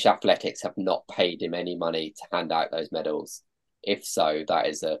British Athletics have not paid him any money to hand out those medals. If so, that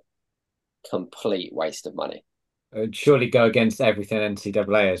is a complete waste of money. It would surely go against everything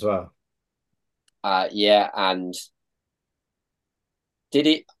NCAA as well. And did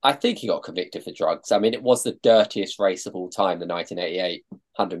he? I think he got convicted for drugs. I mean, it was the dirtiest race of all time, the 1988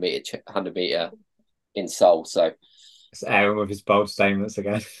 100 meter in Seoul. So it's Aaron with his bold statements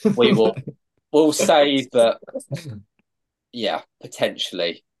again. we'll say that. Yeah,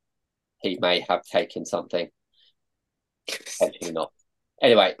 potentially he may have taken something. Potentially not.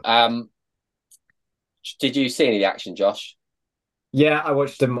 Anyway, did you see any of the action, Josh? Yeah, I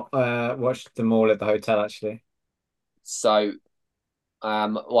watched them all at the hotel actually. So,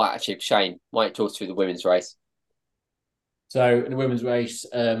 actually, Shane, why don't you talk through the women's race? So in the women's race,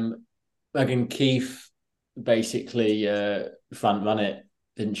 Megan Keith basically front ran it,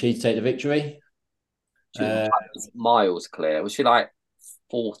 didn't she, to take the victory? She was miles clear. Was she like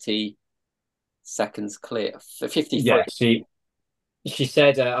 40 seconds clear? 53. Yeah, she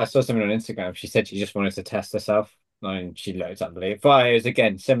said, I saw something on Instagram. She said she just wanted to test herself. I mean, she looked unbelievable. But it was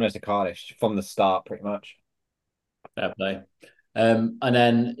again similar to Cardiff from the start, pretty much. Fair play. And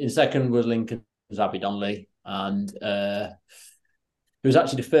then in second was Lincoln's Abby Donnelly, and it was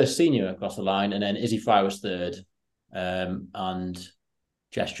actually the first senior across the line. And then Izzy Fry was third, and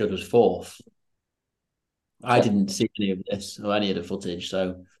Jess Judd was fourth. I didn't see any of this or any of the footage,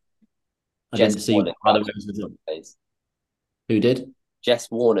 so I didn't see how the women's was. Who did?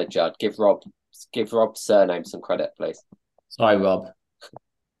 Jess Warner Judd. Give Rob's surname some credit, please. Sorry, Rob.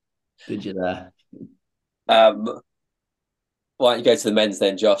 Did you there? Why don't you go to the men's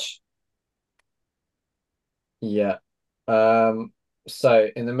then, Josh? Yeah. So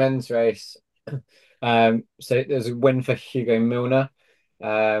in the men's race, so there's a win for Hugo Milner.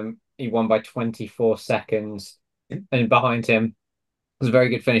 He won by 24 seconds, and behind him was a very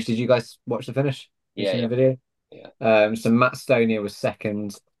good finish. Did you guys watch the finish? Yeah. The video? Yeah. So Matt Stonier was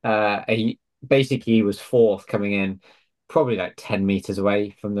second. He was fourth coming in, probably like 10 meters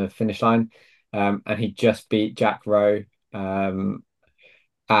away from the finish line. And he just beat Jack Rowe. And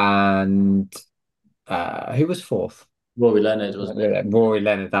who was fourth? Rory Leonard, wasn't it? Rory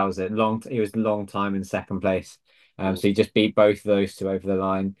Leonard, that was it. He was a long time in second place. So he just beat both of those two over the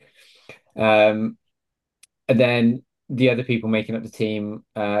line. And then the other people making up the team,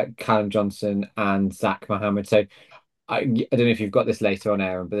 Callum Johnson and Zach Mohammed. So I don't know if you've got this later on,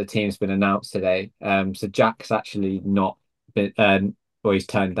 Aaron, but the team's been announced today. So Jack's actually not been, or he's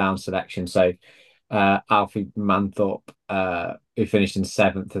turned down selection. So Alfie Manthorpe, who finished in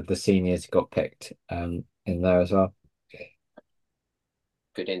 7th of the seniors, got picked in there as well.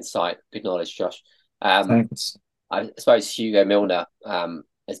 Good insight, good knowledge, Josh. Thanks. I suppose Hugo Milner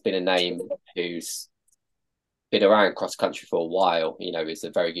has been a name who's been around cross country for a while. You know, he's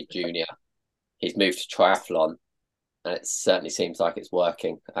a very good junior. He's moved to triathlon, and it certainly seems like it's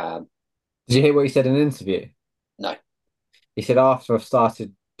working. Did you hear what he said in an interview? No. He said, after I've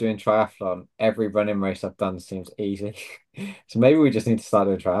started doing triathlon, every running race I've done seems easy. So maybe we just need to start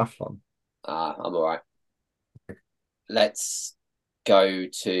doing triathlon. I'm all right. Let's go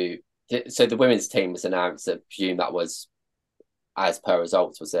to... So the women's team was announced. I presume that was as per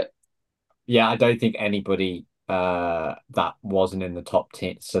results, was it? Yeah, I don't think anybody that wasn't in the top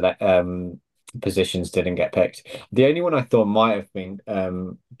 10, so that positions didn't get picked. The only one I thought might have been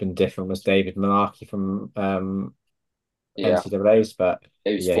different was David Malarkey from Yeah, NCAA's, but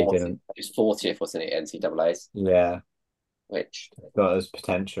it was yeah, he 40th. didn't. It was 40th, wasn't it, NCAA's? Yeah, Which thought there was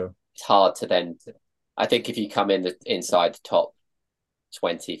potential. it's hard to then. I think if you come inside the top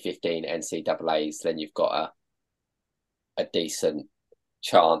 20, 15 NCAA's, then you've got a decent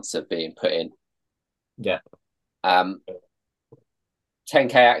chance of being put in. Yeah. 10K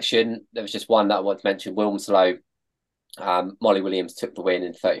action. There was just one that I want to mention. Wilmslow. Molly Williams took the win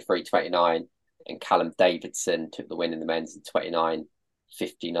in 33.29, and Callum Davidson took the win in the men's in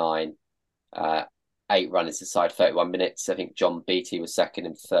 29.59. 8 runners inside 31 minutes. I think John Beattie was second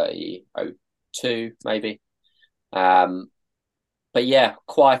in 30.02, maybe. But yeah,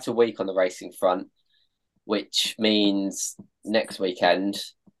 quite a week on the racing front, which means next weekend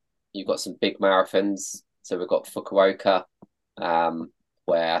you've got some big marathons. So we've got Fukuoka,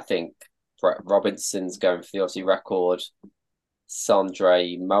 where I think Brett Robinson's going for the Aussie record.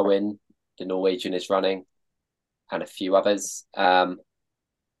 Sondre Moen, the Norwegian, is running, and a few others.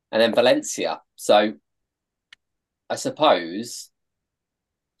 And then Valencia. So I suppose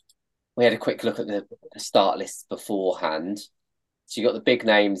we had a quick look at the start list beforehand. So you got the big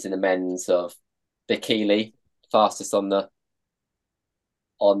names in the men's of Bikili, fastest on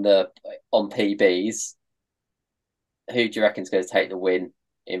PBs. Who do you reckon is going to take the win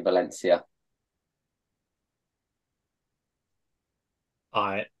in Valencia?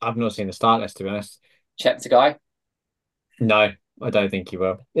 I've not seen the start list, to be honest. Cheptegei? No, I don't think he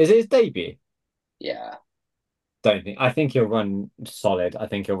will. Is it his debut? Yeah. Don't think. I think he'll run solid. I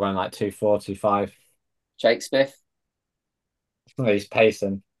think he'll run like 2.4, 2.5. Jake Smith? Well, he's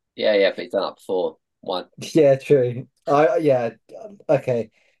pacing. Yeah, but he's done that before. One. Yeah, true. Yeah. Okay.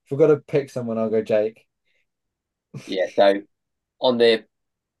 If we've got to pick someone, I'll go Jake. Yeah, so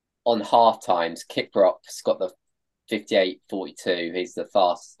on half times, Kiprop's got the 58.42. He's the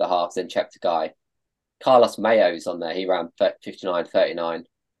fastest, the halves, then Cheptegei. Carlos Mayo's on there. He ran 59.39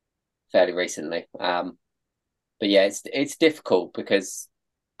 fairly recently. But yeah, it's difficult because,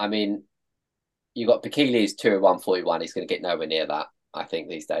 I mean, you got Bikili's 2:01.41. He's going to get nowhere near that, I think,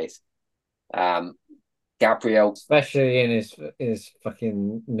 these days. Gabriel, especially in his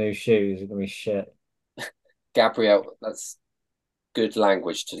fucking new shoes, are gonna be shit. Gabriel, that's good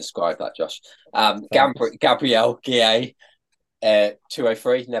language to describe that, Josh. Gabriel Guillet,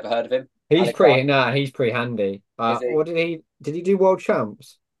 2:03. Never heard of him. He's pretty handy. What did he do world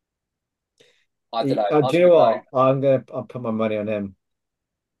champs? I don't know. Do you know what? I'll put my money on him.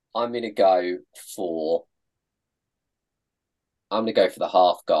 I'm gonna go for the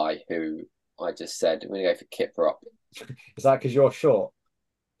half guy who I just said. I'm gonna go for Kiprop. Is that because you're short?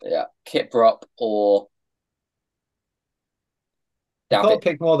 Yeah, Kiprop or You can't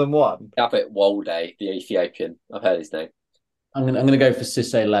pick more than one. David Wolde, the Ethiopian. I've heard his name. I'm gonna go for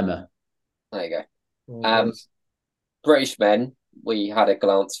Cisse Lemma. There you go. British men. We had a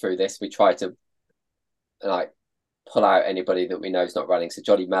glance through this. We tried to pull out anybody that we know is not running. So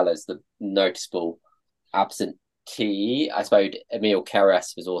Johnny Mellor's the noticeable absentee. I suppose Emil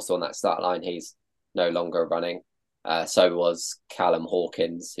Keres was also on that start line. He's no longer running. So was Callum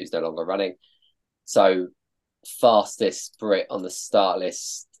Hawkins, who's no longer running. So fastest Brit on the start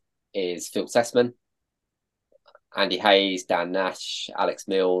list is Phil Sessman, Andy Hayes, Dan Nash, Alex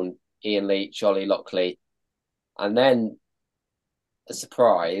Milne, Ian Leach, Ollie Lockley. And then a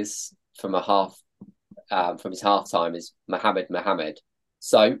surprise from from his half time is Mohammed.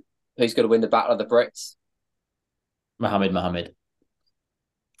 So who's going to win the Battle of the Brits? Mohammed.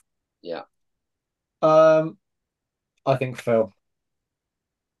 Yeah. I think Phil.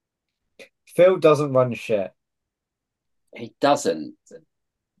 Phil doesn't run shit. He doesn't.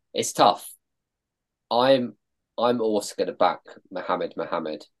 It's tough. I'm also going to back Mohammed.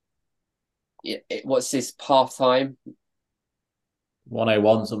 What's his half time?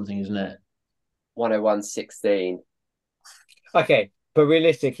 101 something, isn't it? 101.16. Okay, but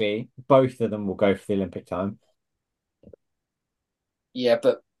realistically, both of them will go for the Olympic time. Yeah,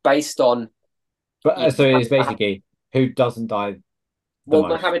 but based on. But so it's basically who doesn't die. Well,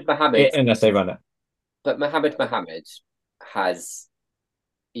 Mohammed, unless they run it. But Mohammed has,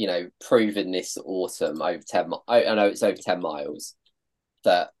 proven this autumn over 10. I know it's over 10 miles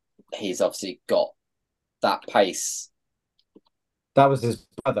that he's obviously got that pace. That was his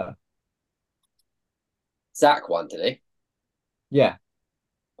brother. Zach won, did he? Yeah.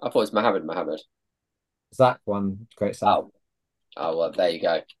 I thought it was Mohammed. Zach won. Great stuff. Oh, well, there you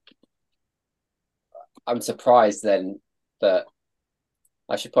go. I'm surprised then that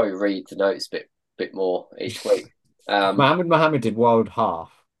I should probably read the notes a bit bit more each week. Mohammed did world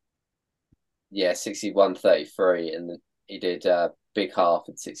half. Yeah, 61:33, and he did big half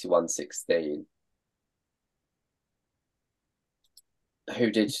at 61:16.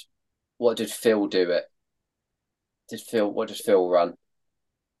 What did Phil do it? What did Phil run?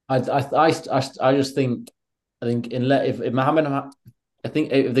 I just think if Mohammed, I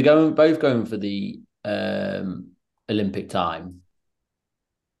think if they're both going for the Olympic time,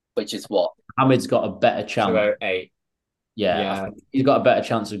 Which is what? Mohammed's got a better chance. 208. Yeah, I think he's got a better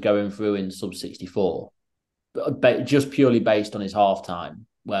chance of going through in sub 64, but just purely based on his half time.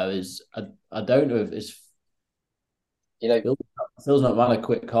 Whereas I don't know if it's Phil's not run a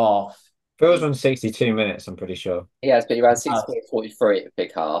quick half. Phil's run 62 minutes, I'm pretty sure. He has, but he ran 6:43 at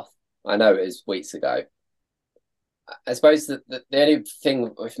big half. I know it was weeks ago. I suppose the only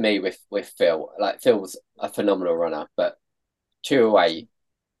thing with me with Phil, like Phil's a phenomenal runner, but 208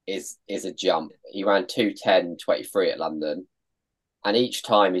 is a jump. He ran 2:10.23 at London, and each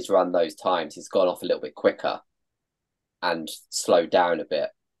time he's run those times, he's gone off a little bit quicker and slowed down a bit.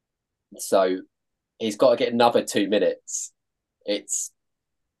 So he's got to get another 2 minutes. It's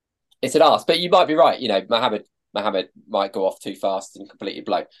an ask, but you might be right. Mohammed might go off too fast and completely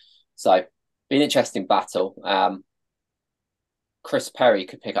blow. So be an interesting battle. Chris Perry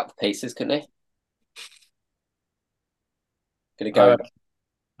could pick up the pieces, couldn't he? Gonna go.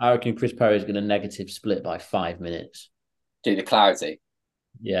 I reckon Chris Perry is going to negative split by 5 minutes. Do the Cloudsy.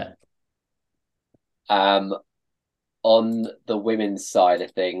 Yeah. On the women's side of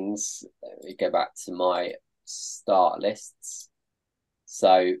things, let me go back to my start lists.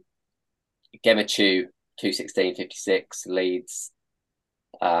 So Gemichu 2:16.56 leads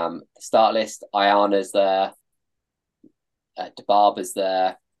the start list. Ayana's there. DeBarber's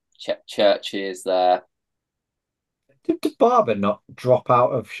there. Churchy is there. Did DeBarber not drop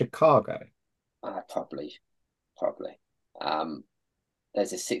out of Chicago? Probably.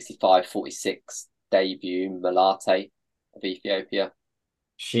 There's a 65:46 debut, Malate of Ethiopia.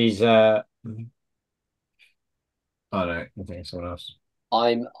 She's oh no, I think it's someone else.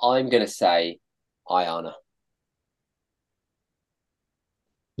 I'm gonna say Ayana.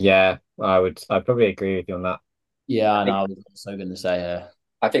 Yeah, I'd probably agree with you on that. Yeah, I was also going to say her.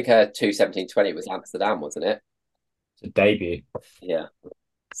 I think her 2:17.20 was Amsterdam, wasn't it? It's a debut. Yeah.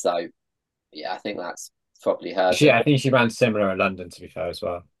 So yeah, I think that's probably her. I think she ran similar at London, to be fair, as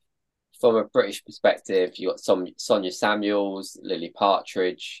well. From a British perspective, you got Sonia Samuels, Lily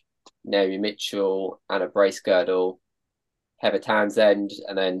Partridge, Naomi Mitchell, Anna Bracegirdle, Heather Townsend,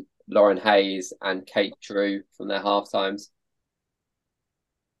 and then Lauren Hayes and Kate Drew from their half times.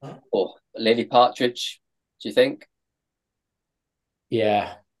 Or Lily Partridge, do you think?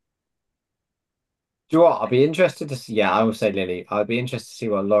 Yeah. Do you know what? I'll be interested to see. Yeah, I will say Lily. I'll be interested to see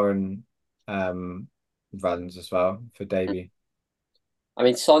what Lauren runs as well for debut. I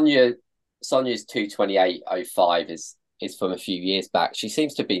mean, Sonia's 2:28.05 is from a few years back. She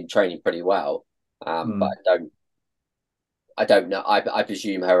seems to have been training pretty well, but I don't know. I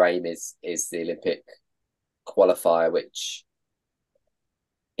presume her aim is the Olympic qualifier, which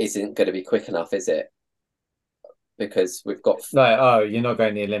isn't going to be quick enough, is it? Because we've got you're not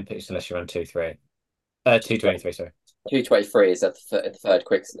going to the Olympics unless you run 2:3. 2:23, sorry. 2:23 is at the third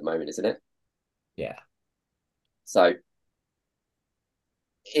quickest at the moment, isn't it? Yeah. So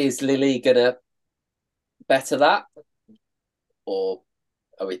is Lily gonna better that, or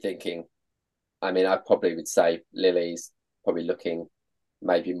are we thinking? I mean, I probably would say Lily's probably looking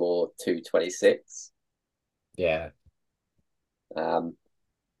maybe more 2:26. Yeah.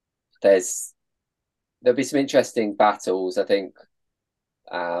 There'll be some interesting battles, I think.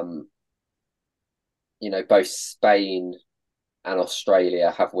 Both Spain and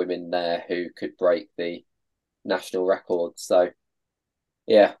Australia have women there who could break the national record. So,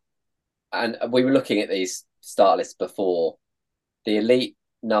 yeah. And we were looking at these start lists before. The elite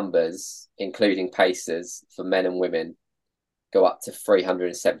numbers, including pacers for men and women, go up to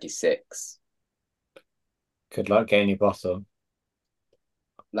 376. Good luck getting your bottle.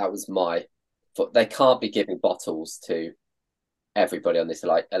 That was they can't be giving bottles to everybody on this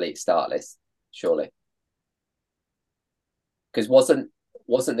elite start list, surely. Because wasn't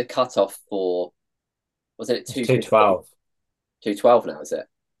the cutoff wasn't it 2:12? 2:12 now, is it?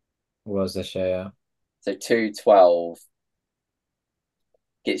 Was this year, yeah. So 2:12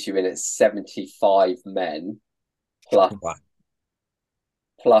 gets you in at 75 men plus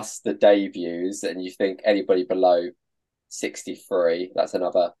the debuts, and you think anybody below 63, that's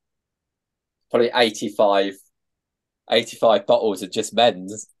another probably 85 bottles of just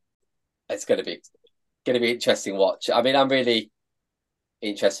men's. It's going to be interesting watch. I mean, I'm really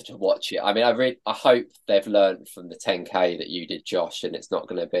interested to watch it. I mean, I hope they've learned from the 10K that you did, Josh, and it's not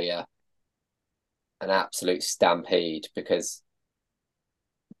going to be an absolute stampede, because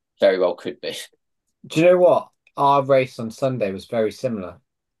very well could be. Do you know what? Our race on Sunday was very similar.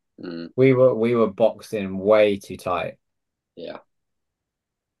 We were boxed in way too tight. Yeah.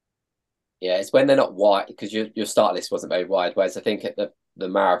 Yeah, it's when they're not wide, because your start list wasn't very wide. Whereas I think at the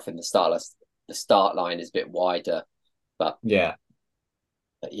marathon, the start line is a bit wider. But yeah,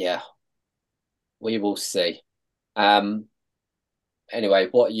 we will see. Anyway,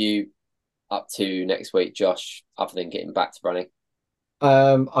 what are you up to next week, Josh, other than getting back to running?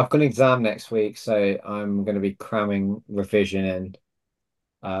 I've got an exam next week, so I'm going to be cramming revision in.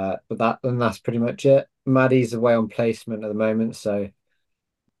 But that's pretty much it. Maddie's away on placement at the moment, so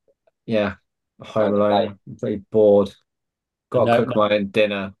yeah, home alone. I'm pretty bored. Got to cook my own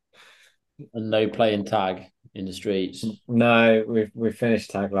dinner. And no playing tag in the streets. No, we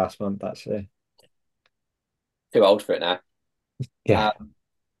finished tag last month, actually. Too old for it now. Yeah.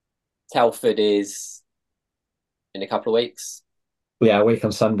 Telford is in a couple of weeks. Yeah, a week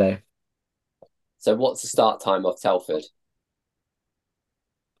on Sunday. So what's the start time of Telford?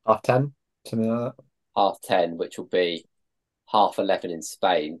 10:30, something like that. 10:30, which will be 11:30 in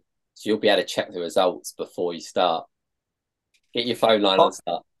Spain. So you'll be able to check the results before you start. Get your phone line on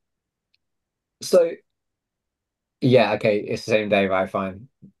start. So, yeah, okay, it's the same day, right? Fine.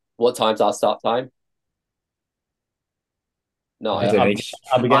 What time's our start time? No, I've got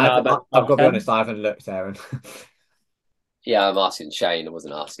to be honest, I haven't looked, Aaron. Yeah, I'm asking Shane. I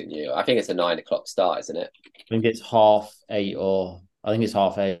wasn't asking you. I think it's a 9 o'clock start, isn't it? I think it's 8:30 or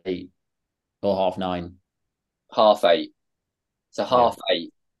 8:30 or 9:30. 8:30. So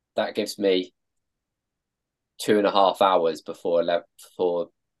 8:30. That gives me 2.5 hours before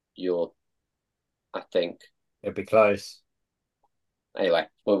your. I think it'd be close. Anyway,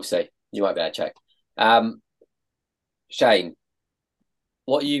 we'll see. You might be able to check. Shane,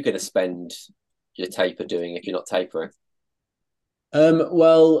 what are you going to spend your taper doing if you're not tapering?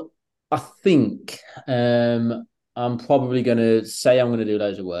 Well, I think I'm probably going to say I'm going to do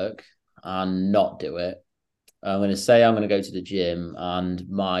loads of work and not do it. I'm going to say I'm going to go to the gym and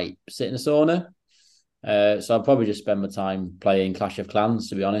might sit in a sauna. So I'll probably just spend my time playing Clash of Clans,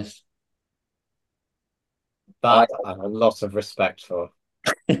 to be honest. That I have a lot of respect for.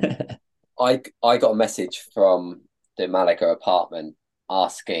 I got a message from the Malaga apartment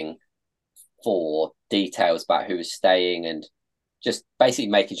asking for details about who was staying and just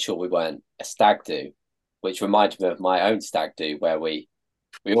basically making sure we weren't a stag do, which reminded me of my own stag do where we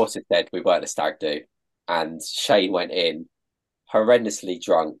also said we weren't a stag do, and Shane went in horrendously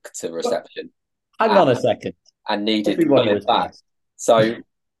drunk to reception. Hang on a second. And needed to go back. So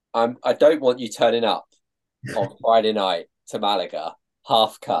I don't want you turning up on Friday night to Malaga,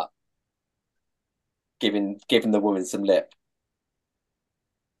 half cut, giving the woman some lip.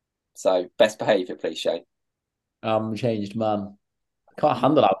 So best behaviour, please, Shane. I'm a changed man. I can't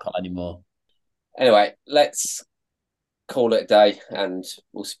handle alcohol anymore. Anyway, let's call it a day, and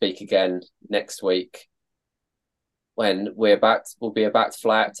we'll speak again next week when we'll be about to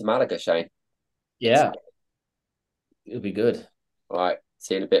fly out to Malaga, Shane. Yeah. It'll be good. All right.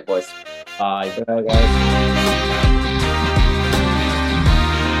 See you in a bit, boys. Bye. Bye, guys.